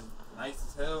just nice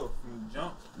as hell from the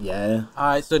jump. Yeah. All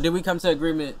right, so did we come to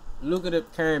agreement? Luka the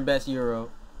current best Euro,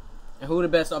 and who the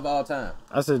best of all time?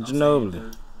 I said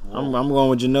Ginobili. I'm going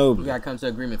with Ginobili. We gotta come to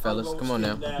agreement, fellas. Come on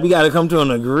now. We gotta come to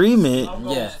an agreement.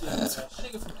 Yeah. I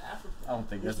think it's from Africa. I don't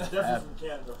think that's Definitely from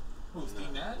Canada. Who?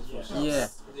 Steve Nash? Yeah.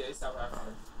 Yeah, he's South Africa.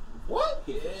 What?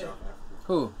 Yeah.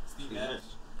 Who? Steve Nash.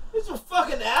 He's from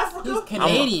fucking Africa. He's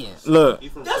Canadian. Look,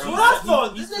 That's what I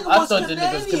thought. This nigga I was thought the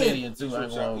Canadian. nigga's Canadian too. I ain't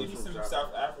gonna hold you. He's from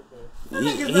South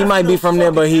Africa. he might be from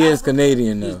there, but he is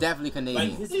Canadian He's though. definitely Like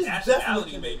Canadian. his He's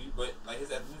nationality definitely- maybe, but like his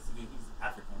ethnicity, he's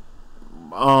African.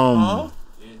 Um.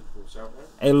 Yeah, from South Africa.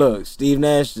 Hey, look, Steve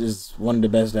Nash is one of the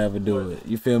best to ever do it.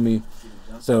 You feel me?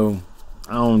 So,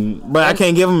 but I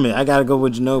can't give him it. I gotta go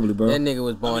with Ginobili, bro. That nigga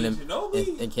was born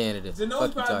Ginobili- in Canada. Ginobili Fuck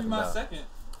you probably talking be my about? second.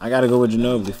 I gotta go with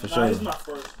Ginobili for Nah, sure. he's my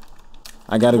first.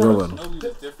 I gotta go with him. Ginobili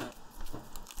was different.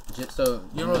 So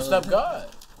Euro step God.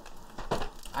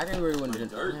 I can agree with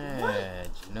Dirk.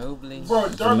 Ginobili. Bro,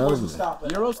 Dirk Ginobili. wasn't stopping.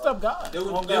 Euro step God.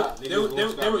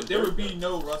 There would be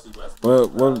no Russell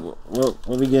Westbrook.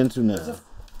 What we getting to now?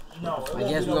 No, I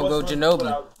guess we're gonna go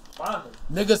Ginobili.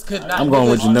 Niggas could not. I'm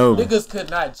going with Ginobili. Niggas could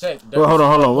not check. Well, hold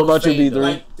on. What about you, Fade, B3?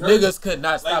 Like, Dirk, Niggas could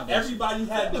not stop like that shit. everybody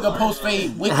had Nigga post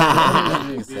fade wicked.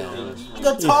 Nigga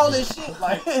Nigga tall as shit.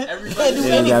 Like Everybody can't do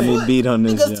They got me anything. beat on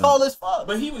this. Niggas jump. tall as fuck.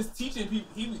 But he was teaching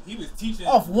people. He was teaching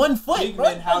Off 1 foot, big bro.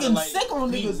 men how to, Fucking like, sick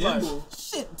on be niggas. Like nimble.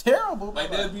 shit, terrible. Like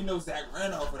bro. there'd be no Zach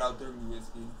Randolph without Dirk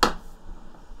Nowitzki.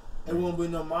 It won't be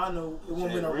no Mano. It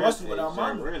won't be no Russell without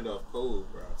Mano. Randolph cold,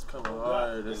 bro. It's coming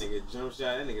hard. That That's nigga jump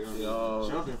shot. That nigga don't Yo.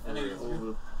 be jumping for That nigga real. over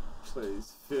the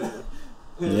place. Yeah.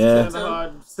 Yeah. It's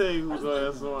hard to say who's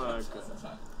going to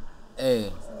answer.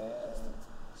 Hey.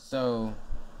 So,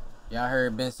 y'all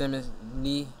heard Ben Simmons'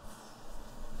 knee?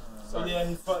 So yeah,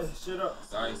 he fucked his shit up.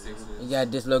 Sorry, Sixers. He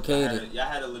got dislocated. Y'all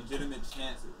had a legitimate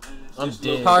chance. I'm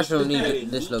dead. Partial knee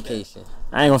dislocation.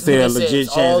 I ain't gonna say a You said legit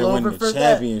it's chance all to win over the for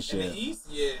that? In championship. the East,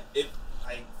 yeah. If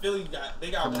like Philly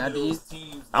they got Coming one out of the those East?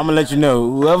 teams. I'm gonna let you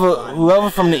know. Whoever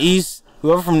from the East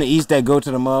that go to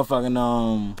the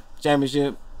motherfucking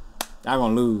championship, y'all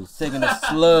gonna lose. Taking a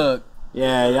slug.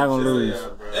 Yeah, y'all gonna lose. Yeah,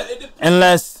 bro.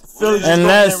 Unless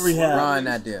Ron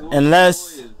not there.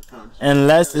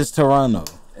 unless it's Toronto.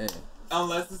 Hey.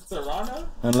 Unless it's Toronto.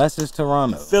 Unless it's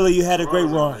Toronto. Philly, you had a great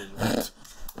run.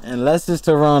 Unless it's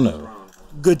Toronto.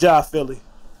 Good job, Philly.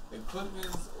 The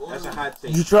Clippers. Or That's a hot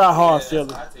take. You try hard, Yeah, Philly.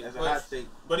 that's a hot take. That's a hot take.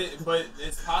 But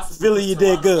it's possible. Philly, you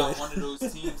did Toronto good. got one of those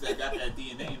teams that got that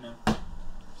DNA in them.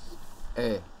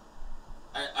 Hey.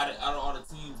 Out of all the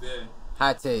teams there.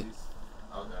 Hot take.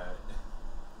 Okay.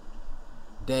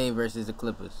 Dame versus the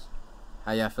Clippers.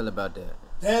 How y'all feel about that?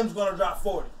 Dame's gonna drop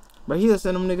 40. But he'll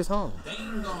send them niggas home.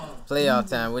 Dame gone. Playoff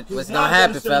time. What's He's gonna not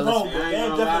happen, send him fellas? home, but I ain't Dame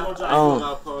gonna definitely lie. gonna drop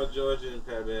Oh. 40. Paul George and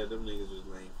Pat Bev, them niggas was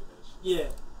lame for that shit. Yeah.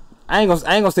 I ain't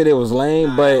gonna say they was lame,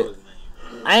 Nah, but that was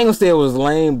lame. I ain't gonna say it was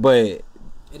lame, but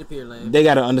It appeared lame. they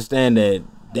gotta understand that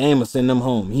Dame will send them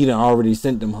home. He done already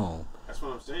sent them home. That's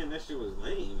what I'm saying. That shit was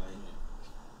lame.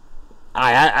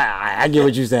 Like, I get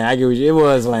what you saying. It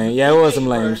was lame. Yeah, it was some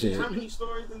lame shit. How many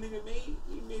stories the nigga made?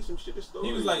 He made some shit of stories.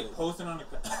 He was like posting on the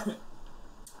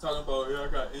talking about I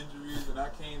got injuries and I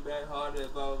came back harder.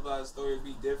 Blah blah blah. The story would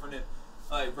be different. And,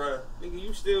 like, bro, nigga,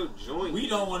 you still join. we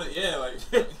don't want to. Yeah, like.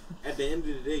 At the end of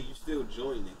the day, you still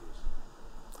join niggas.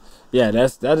 Yeah,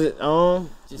 that's Just yeah,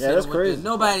 hit that's him with crazy. the-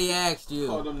 Nobody asked Call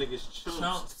you. them niggas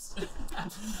chumps.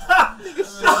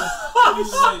 Chumps.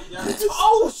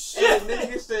 Oh shit! Hey,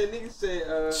 nigga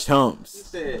said,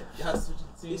 Chumps.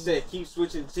 he said, keep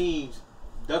switching teams,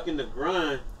 ducking the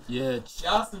grind. Yeah,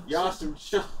 Y'all some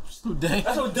chumps. Dame.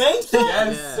 That's what Dame said.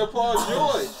 Yes. Yeah. So Paul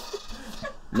George.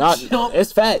 Not,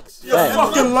 it's facts. You're Facts.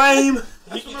 fucking lame.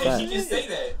 He can say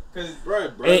that. Cause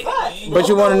But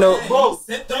you want to know?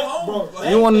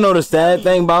 You want to know the sad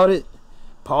thing about it?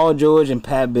 Paul George and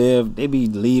Pat Bev, they be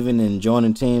leaving and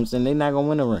joining teams, and they not gonna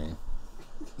win a ring.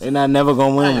 They not never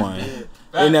gonna win one.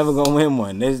 They never gonna win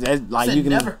one. That's like you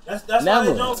can never. That's never. why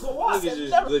they don't go watch. Niggas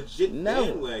just legit Never.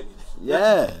 bandwagon.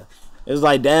 Yeah. It's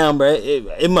like, damn, bro.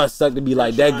 It must suck to be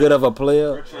like that good of a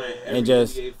player. And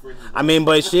just, I mean,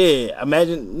 but shit,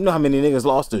 imagine, you know how many niggas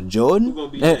lost to Jordan?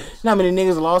 You know how many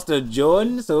niggas lost to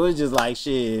Jordan? So it's just like,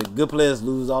 shit, good players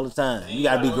lose all the time. You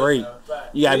gotta be great.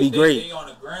 You gotta be great.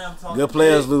 Good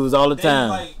players lose all the time.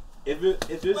 Like, If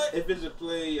it's a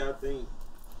play, y'all think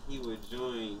he would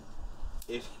join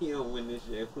if he don't win this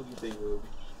year? Who you think will?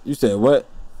 You said what?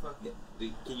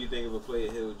 Can you think of a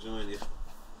player he'll join if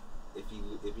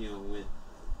he don't win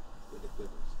with the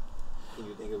Clippers? Can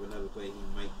you think of another player he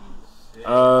might be?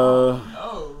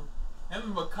 no. Him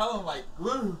and McCollum like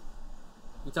glue.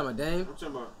 You talking about Dame? I'm talking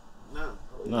about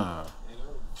Nah.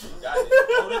 You got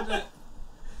it.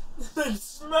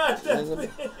 Smash that thing.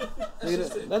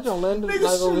 Nigga, that don't land like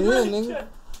over here, nigga.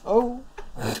 Oh.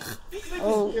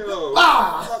 Oh. Yo,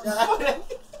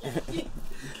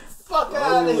 Fuck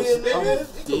out of here,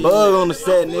 nigga. Bug on the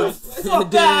set, nigga.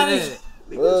 Fuck out of here.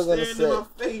 Bug on the staring in my set.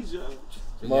 face, yo.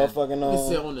 Motherfucking You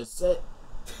sit on the set.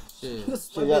 Shit.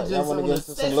 y'all want to get into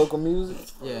some local music?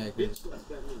 Yeah. Cause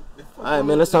All right,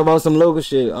 man. Let's talk about some local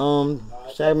shit.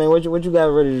 Shaq, man, what you got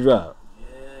ready to drop?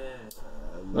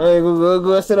 Hey,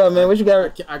 go sit up, man. What you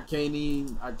got? I can't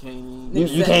even.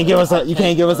 You can't give us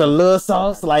a little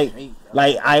sauce like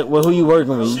well, who you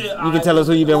working with? Shit, You can tell us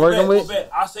who you been working with.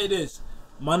 I'll say this.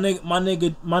 My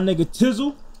nigga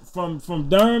Tizzle from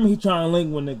Durham, he trying to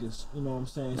link with niggas. You know what I'm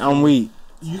saying? So, I'm weak.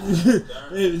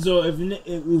 so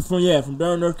if from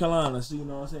Durham, North Carolina, so you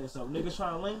know what I'm saying? So niggas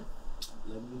trying to link.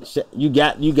 You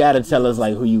got to tell us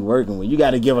like who you working with. You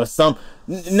got to give us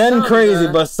nothing crazy,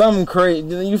 but something crazy.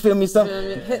 You feel me?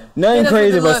 Nothing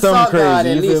crazy, but something crazy.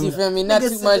 At least you feel me? Not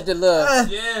too much to love.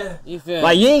 Yeah. You feel me?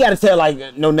 Like you ain't got to tell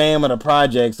like no name of the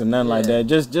projects or nothing like that.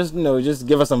 Just just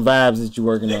give us some vibes that you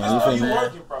working on. You feel me?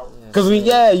 Working, bro. Cause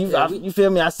you feel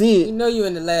me? I see it. You know you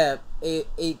in the lab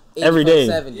Every day.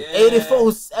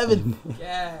 84/7.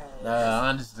 Yeah. Nah,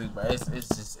 honestly, bro,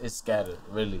 it's scattered,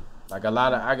 really. Like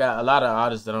I got a lot of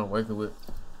artists that I'm working with.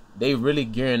 They really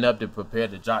gearing up to prepare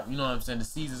to drop. You know what I'm saying? The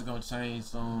season's gonna change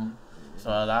soon, so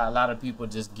a lot of people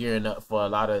just gearing up for a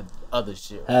lot of other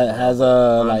shit.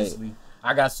 Honestly, Like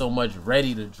I got so much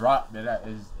ready to drop that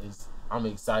I'm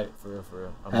excited for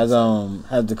real. has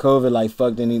the COVID like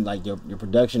fucked any like your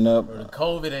production up? The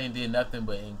COVID ain't did nothing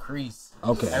but increase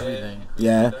everything.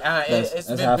 Yeah. It's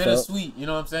that's how I been felt. bittersweet. You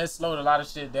know what I'm saying? It slowed a lot of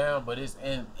shit down, but it's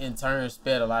in turn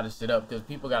sped a lot of shit up because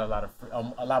people got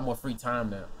a lot more free time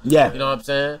now. Yeah. You know what I'm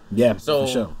saying? Yeah. So,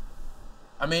 for sure.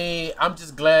 I mean, I'm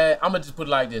just glad. I'm gonna just put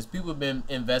it like this: people have been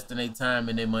investing their time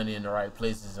and their money in the right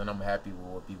places, and I'm happy with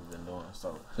what people been doing.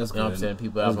 So, That's you know what I'm good. saying?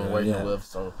 People That's I've been good, working yeah. with.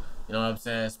 So, you know what I'm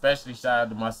saying? Especially shout out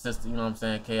to my sister. You know what I'm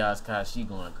saying? Chaos Kai, she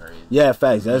going crazy. Yeah,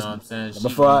 facts. You That's know what I'm saying? She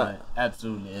before going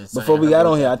absolutely insane. Before we Her got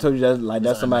on birthday- here, I told you that's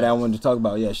It's somebody I unmatched. wanted to talk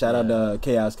about. Yeah, shout out to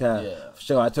Chaos Kai. Yeah. For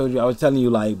sure. I told you, I was telling you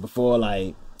like before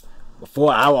I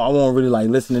won't really like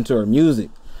listening to her music,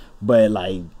 but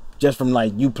like just from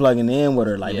like you plugging in with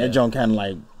her, like that joint kind of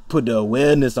like put the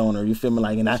awareness on her. You feel me?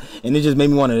 Like and it just made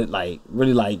me want to like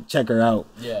really like check her out.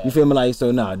 Yeah. You feel me? Like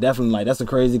so, nah, definitely like that's a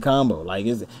crazy combo. Like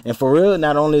and for real,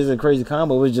 not only is it a crazy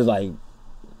combo, it's just like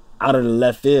out of the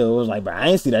left field. It was like, bro, I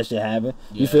ain't see that shit happen.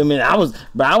 You feel me? I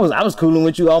was cooling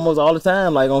with you almost all the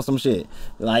time, like on some shit.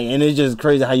 Like, and it's just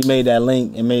crazy how you made that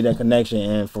link and made that connection.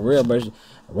 And for real, bro,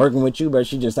 working with you, bro,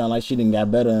 she just sound like she didn't got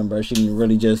better, and bro, she didn't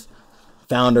really just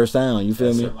found her sound. You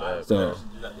feel me? So,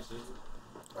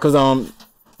 cause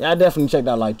I definitely checked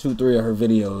out like 2-3 of her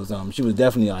videos. She was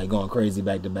definitely like going crazy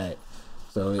back to back.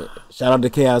 So shout out to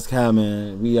Chaos Kai,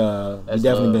 man. We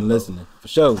definitely been listening for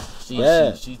sure.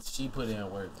 She put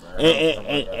in work, bro.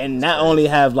 And not only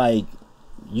have like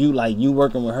you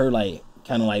working with her, like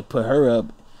kind of like put her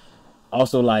up.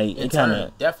 Also, like it kind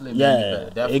of definitely made me better.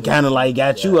 Definitely. It kind of like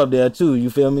got you up there too. You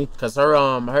feel me? Cause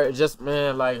her just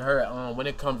man, like her when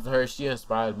it comes to her, she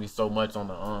inspires me so much on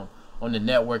the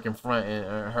networking front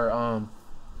and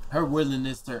her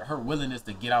willingness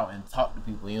to get out and talk to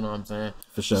people, you know what I'm saying?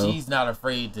 For sure. She's not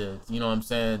afraid to, you know what I'm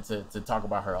saying, to talk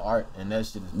about her art, and that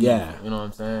shit is beautiful, you know what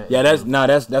I'm saying? Yeah,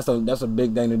 that's a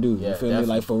big thing to do. You feel me?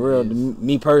 Like for real,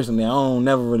 me personally, I don't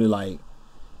never really like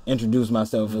introduce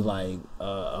myself as like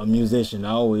a musician.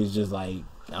 I always just like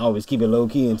I always keep it low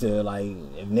key until like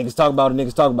if niggas talk about it,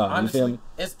 niggas talk about it. Honestly, You feel me?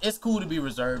 It's cool to be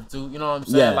reserved too. You know what I'm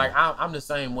saying? Yeah. Like I'm the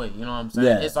same way. You know what I'm saying?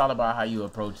 Yeah. It's all about how you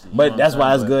approach it. You know But what that's I'm why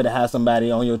saying? it's But good to have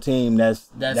somebody on your team that's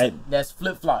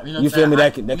flip flop. You know what you I'm feel me?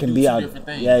 saying? That We can do be two out. different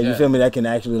things. Yeah, you feel me? That can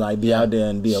actually like be Yeah. out there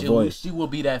and be a voice. She will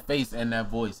be that face and that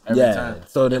voice every Yeah, time.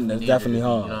 so then If we that's need definitely her to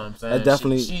be, hard. You know what I'm saying? That's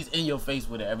definitely- She's in your face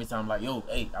with it every time. Like, yo,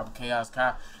 hey, I'm Chaos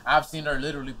Kai. I've seen her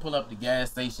literally pull up the gas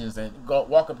stations and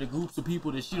walk up to groups of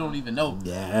people that she don't even know.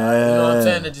 Yeah, You know what I'm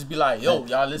saying? And just be like, yo,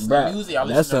 y'all listen to Bruh, music, y'all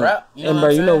that's listen to rap. You know and what bro,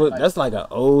 I'm you know saying? what? Like, That's like an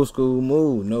old school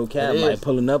move. No cap, It like is.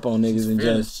 pulling up on niggas and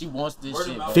fearless. just She wants this Word of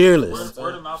shit. mouth. bro. Fearless.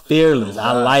 Word of mouth is fearless. the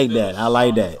I like that. I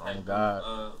like that. strongest Oh,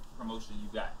 God. promotion you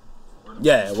got. Word of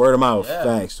Yeah, mouth. word of mouth. Yeah.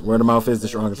 Facts. Word of mouth is the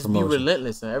strongest Just be promotion.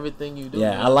 relentless in everything you do. you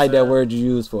Yeah, know I what like I'm that saying? word you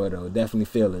use for it though. Definitely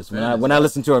fearless. When Fearless, I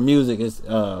listen to her music, it's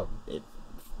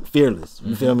fearless.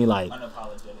 You feel me? Like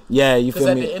Unapologetic. yeah, you Because feel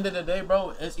at me? the end of the day,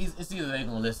 bro, it's either they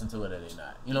gonna listen to it or they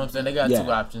not. You know what I'm saying? They got Yeah.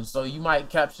 two options. So you might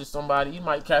capture somebody, you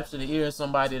might capture the ear of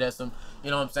somebody that's some,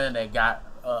 you know what I'm saying, that got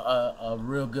a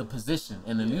real good position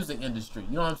in the music industry.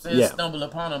 You know what I'm saying? Yeah. Stumble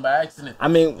upon them by accident. I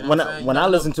mean, You know when what I'm I saying? when You I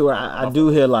never listen know. to her, I do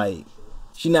hear like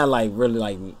she not like really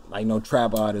like no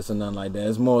trap artist or nothing like that.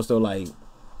 It's more so like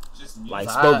Just music. like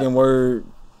Vibe. spoken word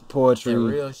poetry. That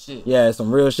real shit. Yeah,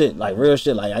 some real shit. Like real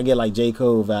shit. Like I get like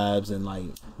J.Cole vibes and like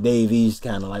Dave East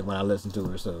kind of like when I listen to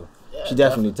her. So Yeah, she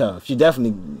definitely tough. She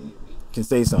definitely can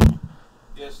say something.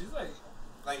 Yeah, she's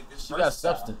like it's She got versatile.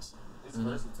 substance. It's Mhm.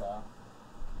 versatile.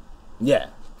 Yeah,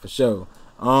 for sure.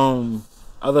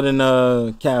 Other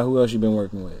than Cal, who else you been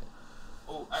working with?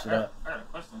 Oh, I Shut got up. a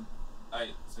question. Like,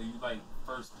 so you like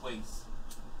first place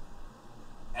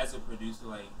as a producer?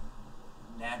 Like,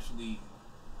 naturally,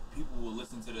 people will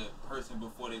listen to the person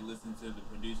before they listen to the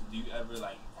producer. Do you ever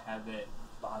like have that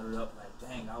bottled up? Like,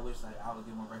 dang, I wish like I would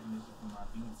get more recognition from my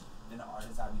beats than the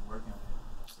artists I be working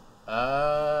with.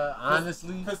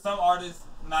 Honestly, Because some artists,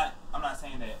 I'm not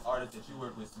saying that artists that you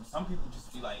work with, some people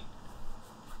just be like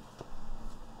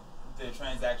the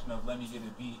transaction of let me get a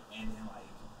beat and then like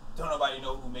don't nobody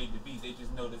know who made the beat. They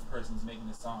just know this person's making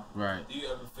the song. right. Do you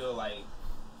ever feel like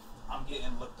I'm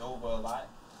getting looked over a lot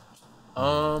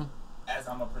as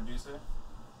I'm a producer?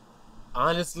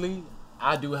 Honestly,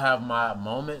 I do have my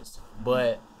moments,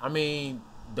 but I mean,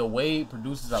 the way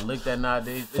producers are looked at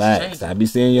nowadays, it's Facts. changing. I be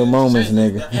seeing your moments,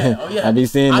 changing. nigga. Yeah, oh yeah. I be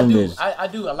seeing them do. bitches. I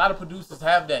do. A lot of producers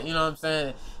have that. You know what I'm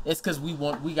saying? It's because we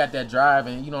got that drive,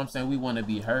 and you know what I'm saying. We want to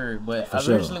be heard. But For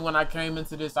sure. originally, when I came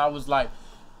into this, I was like,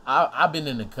 I've been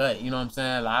in the cut. You know what I'm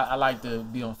saying? I like to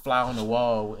be on fly on the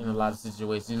wall in a lot of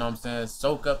situations. You know what I'm saying?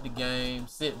 Soak up the game,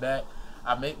 sit back.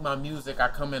 I make my music. I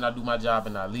come in, I do my job,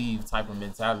 and I leave. Type of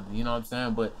mentality. You know what I'm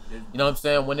saying? But you know what I'm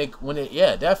saying? When it,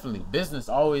 yeah, definitely business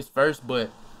always first. But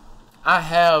I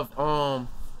have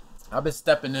I've been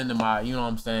stepping into my, you know what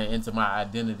I'm saying, into my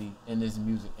identity in this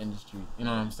music industry. You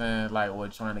know what I'm saying? Like, or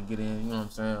trying to get in, you know what I'm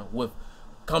saying, with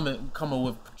coming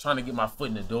with trying to get my foot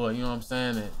in the door, you know what I'm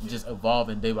saying, and just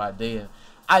evolving day by day. And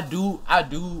I do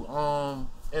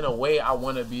in a way I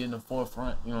want to be in the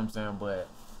forefront, you know what I'm saying, but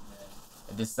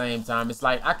at the same time it's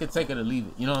like I could take it or leave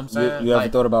it, you know what I'm saying? You ever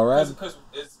Like, thought about rapping? Because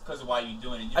it's because of why you're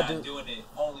doing it. You're I not do. doing it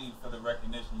only for the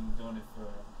recognition. You're doing it for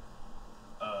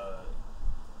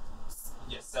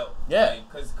yourself. Yeah.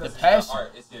 Because The it's passion. your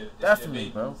art. It's your Definitely,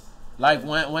 baby. bro. Like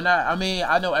when I mean,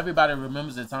 I know everybody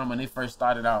remembers the time when they first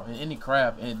started out in any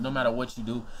craft, and no matter what you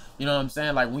do, you know what I'm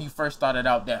saying? Like when you first started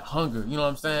out, that hunger, you know what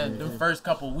I'm saying? Them first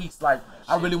couple weeks, like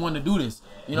I really want to do this.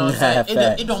 You know what I'm saying?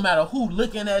 Facts. It don't matter who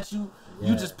looking at you.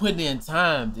 You Yeah. just putting in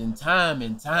time,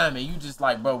 and you just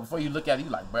like, bro, before you look at it, you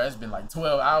like, bro, it's been like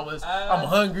 12 hours. I'm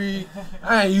hungry.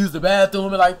 I ain't used the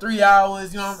bathroom in like 3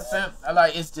 hours. You know what I'm saying? I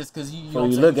like, it's just because you. So know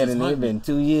you what look I'm at it, saying? and You it's just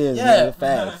been 2 years. Yeah. Man.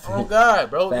 Facts. hungry. Oh God,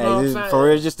 bro. You know what I'm Facts. saying? For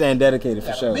real, just staying dedicated for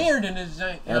Got a sure. beard in this jank. You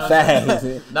know And what I'm facts.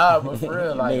 saying? Nah, but for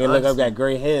real, like, Nigga, look, I've honestly. got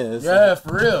gray hairs. Yeah,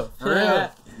 for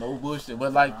real. No bullshit,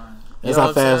 but like, you That's know how what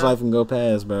I'm fast saying? life can go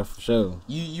past, bro. For sure.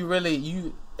 You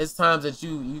really it's times that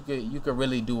you could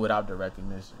really do without the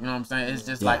recognition. You know what I'm saying? It's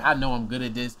just Yeah. like I know I'm good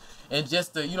at this, and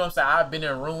just you know what I'm saying. I've been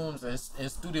in rooms and in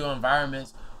studio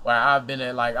environments where I've been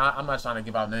at, like I'm not trying to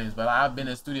give out names, but I've been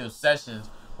in studio sessions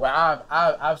where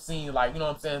I've seen, like, you know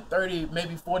what I'm saying, 30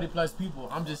 maybe 40 plus people.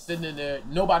 I'm just sitting in there.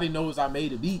 Nobody knows I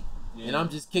made a beat, and I'm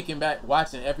just kicking back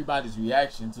watching everybody's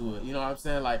reaction to it. You know what I'm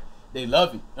saying? Like they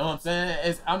love it. You know what I'm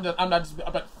saying? I'm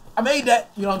like, I made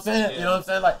that. You know what I'm saying? Yeah. You know what I'm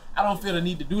saying? Like I don't feel the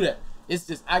need to do that. It's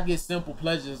just I get simple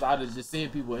pleasures out of just seeing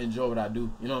people enjoy what I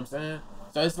do. You know what I'm saying?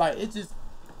 So it's like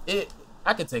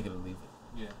I can take it or leave it.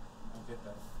 Yeah, I get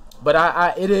that.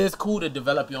 But it is cool to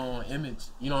develop your own image.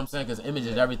 You know what I'm saying? Because image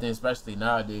is everything, especially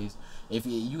nowadays. If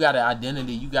you got an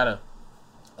identity, you got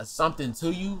something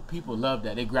to you, people love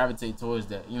that. They gravitate towards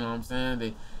that. You know what I'm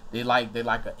saying? They like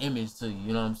an image to you.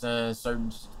 You know what I'm saying?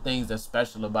 Certain things that's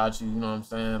special about you. You know what I'm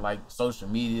saying? Like social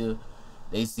media,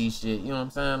 they see shit. You know what I'm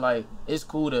saying? Like it's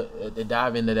cool to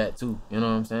dive into that too. You know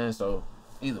what I'm saying? So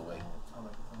either way,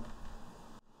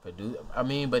 but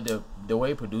the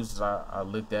way producers are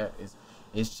looked at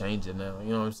is changing now.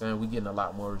 You know what I'm saying? We getting a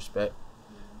lot more respect.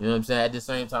 You know what I'm saying? At the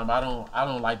same time, I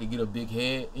don't like to get a big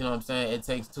head. You know what I'm saying? It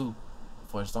takes two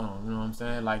for a song. You know what I'm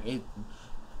saying? Like it.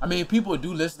 I mean, people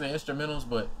do listen to instrumentals,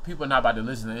 but people are not about to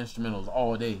listen to instrumentals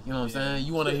all day. You know what I'm saying?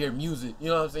 You want to hear music. You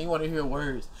know what I'm saying? You want to hear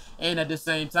words. And at the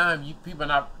same time, you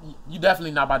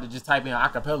definitely not about to just type in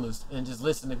acapellas and just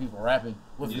listen to people rapping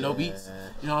with no beats.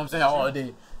 You know what I'm saying? All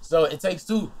day. So it takes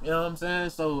two. You know what I'm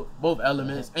saying? So both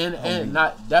elements and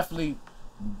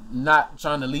not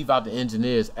trying to leave out the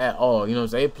engineers at all. You know what I'm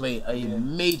saying? They play a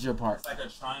major part. It's like a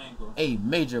triangle. A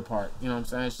major part. You know what I'm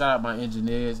saying? Shout out my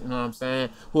engineers. You know what I'm saying?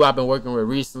 Who I've been working with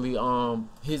recently.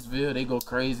 Hisville, they go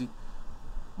crazy.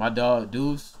 My dog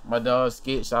Deuce, my dog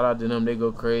Skit, shout out to them. They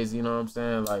go crazy. You know what I'm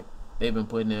saying? Like they've been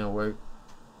putting in work.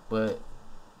 But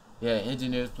yeah,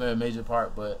 engineers play a major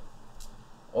part. But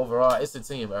overall, it's a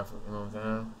team effort. You know what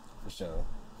I'm saying? For sure.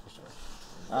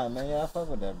 All right, man. Yeah, I fuck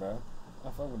with that, bro. I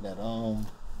fuck with that.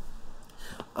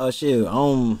 Shit.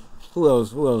 Who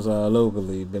else?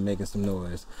 Locally been making some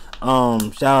noise.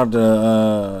 Shout out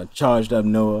to Charged Up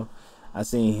Noah. I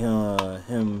seen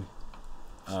him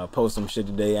post some shit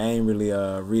today. I ain't really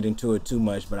reading to it too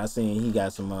much, but I seen he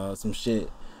got some shit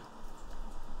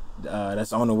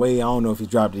that's on the way. I don't know if he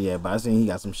dropped it yet, but I seen he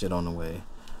got some shit on the way.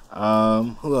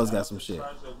 Who else got some shit?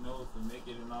 Charged Up Noah for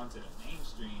making it onto the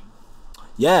mainstream.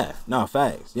 Yeah, no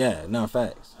facts. Yeah, no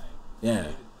facts. Yeah.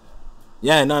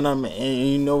 Yeah, no, man. And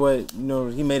you know what? You know,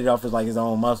 he made it off as like his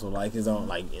own muscle, like his own,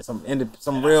 like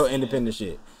some real independent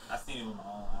shit. I seen it with my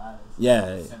own eyes.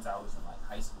 Yeah. Since I was in like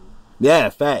high school. Yeah,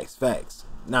 facts.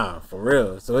 Nah, for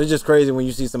real. So it's just crazy when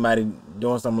you see somebody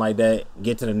doing something like that,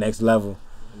 get to the next level,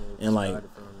 and like,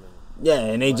 yeah,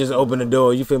 and they just open the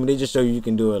door. You feel me? They just show you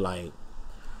can do it. Like,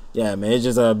 yeah, man, it's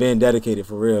just being dedicated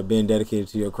for real, being dedicated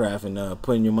to your craft and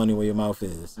putting your money where your mouth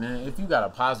is. Man, if you got a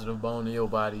positive bone in your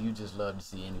body, you just love to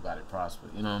see anybody prosper.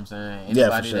 You know what I'm saying? Yeah,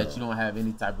 Anybody for sure. that you don't have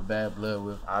any type of bad blood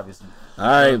with, obviously. All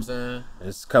right, you know what I'm saying?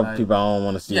 There's a couple people I don't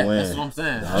want to see win. That's what I'm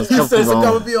saying. There's a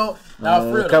couple people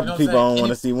a couple people I don't want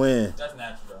to see win. That's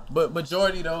natural. But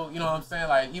majority though, you know what I'm saying?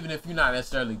 Like even if you're not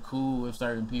necessarily cool with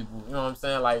certain people, you know what I'm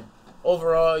saying? Like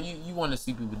overall, you want to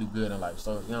see people do good in life.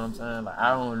 So you know what I'm saying? Like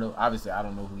I don't know. Obviously, I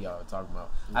don't know who y'all are talking about.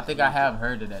 I think I have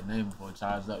heard of that name before.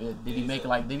 Charged Up. Did he make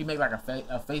like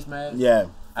a face mask? Yeah.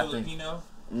 I think. Filipino.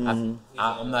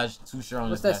 I'm not too sure on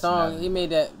What's this that song? nationality. He made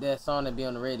that song that be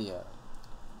on the radio.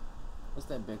 What's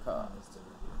that bit called?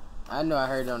 I know I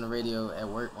heard it on the radio at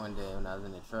work one day when I was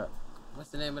in the truck. What's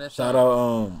the name of that song? Shout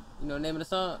out You know the name of the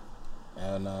song?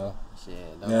 Hell no.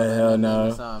 Shit. Don't Yeah, know hell the name of no.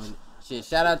 the song. Shit,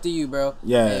 shout out to you, bro.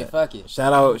 Yeah. Hey, fuck it.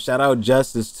 Shout out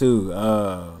Justice too.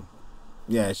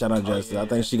 Yeah, shout out Justice. I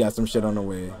think she got some shit on the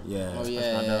way. Yeah. Oh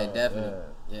yeah, definitely.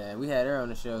 Yeah, we had her on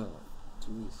the show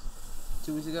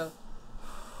 2 weeks ago.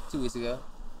 2 weeks ago.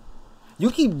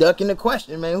 You keep ducking the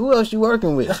question, man. Who else you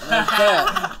working with?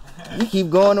 You keep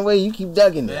going away. You keep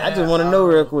ducking it. I just want to know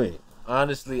real quick.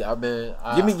 Honestly,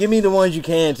 Give me the ones you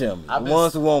can tell me. The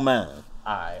ones who won't mind.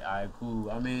 Alright,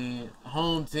 cool. I mean,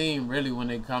 home team really when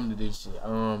they come to this shit.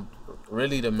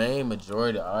 Really the main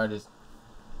majority of artists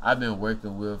I've been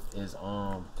working with is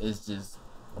just.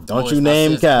 Don't you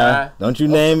name Kai. Don't you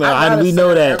name him. We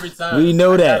know that. We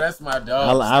know that. That's my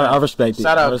dog. I respect it.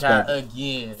 Shout out Kai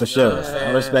again. For sure.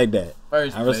 I respect that.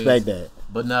 I respect that.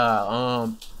 But nah,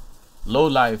 Low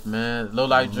Life, man. Low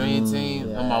Life Dream Team.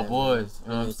 Yeah. Them my boys.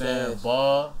 You know what I'm saying?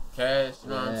 Ball, Cash, you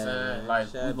know what I'm saying? Man. Like,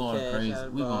 Shout we out going Cash, crazy. shout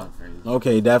out We Ball. going crazy.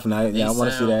 Okay, definitely. Yeah, I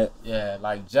want to see that. Yeah,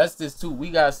 like Justice too. We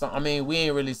got some. I mean, we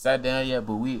ain't really sat down yet,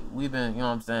 but we been, you know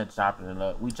what I'm saying, chopping it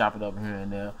up. We chop it up here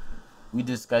and there. We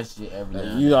discuss shit every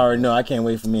now. You already know. I can't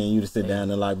wait for me and you to sit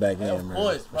down and lock back in, Of man.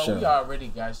 course, bro. Sure. We already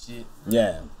got shit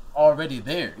Yeah. already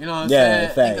there. You know what I'm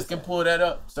Yeah, saying? facts. Niggas can pull that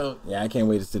up. So Yeah, I can't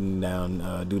wait to sit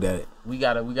down do that. we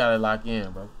gotta lock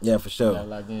in, bro. Yeah, for We sure. gotta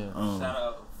lock in. Shout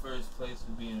out first place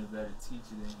for being a better teacher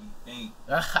than you think.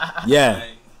 Yeah. Like,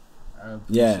 I appreciate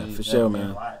Yeah, for that, sure, a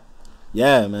man. lot.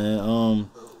 Yeah, man.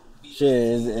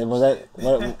 Shit, was that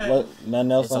what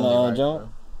nothing else It's on only the right,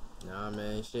 jump? bro. Nah,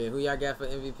 man. Shit. Who y'all got for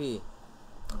MVP?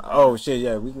 Oh shit,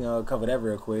 yeah, we can cover that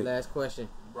real quick. Last question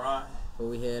Brian.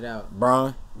 before we head out.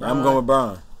 Braun. Yeah, I'm going with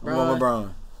Braun. I'm going with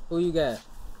Braun. Who you got?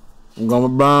 I'm going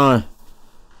with Braun.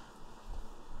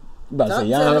 You about to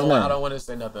say Talk to Giannis, I man? don't want to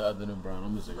say nothing other than Brown. I'm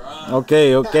gonna say Brown.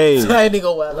 Okay. I ain't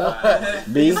gonna wild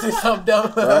out. B. Say something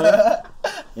dumb. MVP.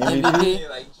 MVP.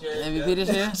 Like, sure, MVP this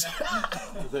year. Is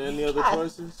there any other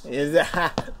choices? Is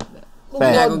that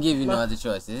We're not gonna give you no other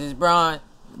choices. It's Bron.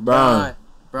 Bron?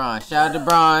 Shout out to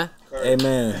Bron. Hey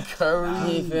man.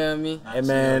 Curry. You feel me? Hey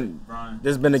man. Brian.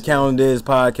 This has been the Countin Deadz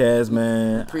Podcast,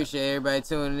 man. Appreciate everybody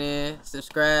tuning in.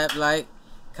 Subscribe, like,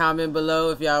 comment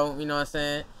below if y'all, you know what I'm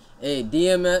saying. Hey,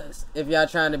 DM us if y'all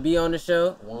trying to be on the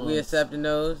show. We accepting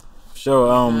those. Sure.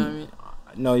 You know what I mean?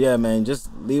 No, yeah, man. Just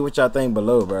leave what y'all think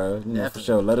below, bro. You know, for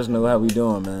sure. Let us know how we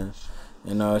doing, man.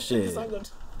 And shit. Y'all.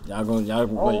 I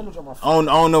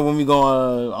don't know when we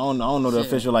going. I don't know the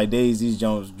official like days these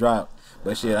Jones drop.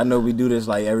 But shit, I know we do this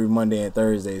like every Monday and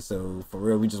Thursday. So for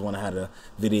real, we just want to have the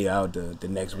video out the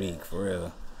next week for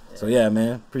real. So yeah,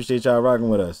 man. Appreciate y'all rocking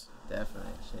with us.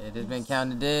 Definitely. Shit, this been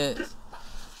Countin Deadz.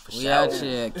 We out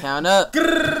here. Count up.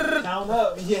 Count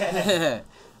up, yeah.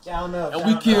 Count up. And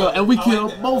we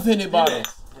kill both anybody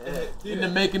in the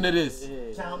making of this.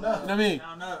 Count up. You know what I mean?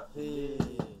 Count up.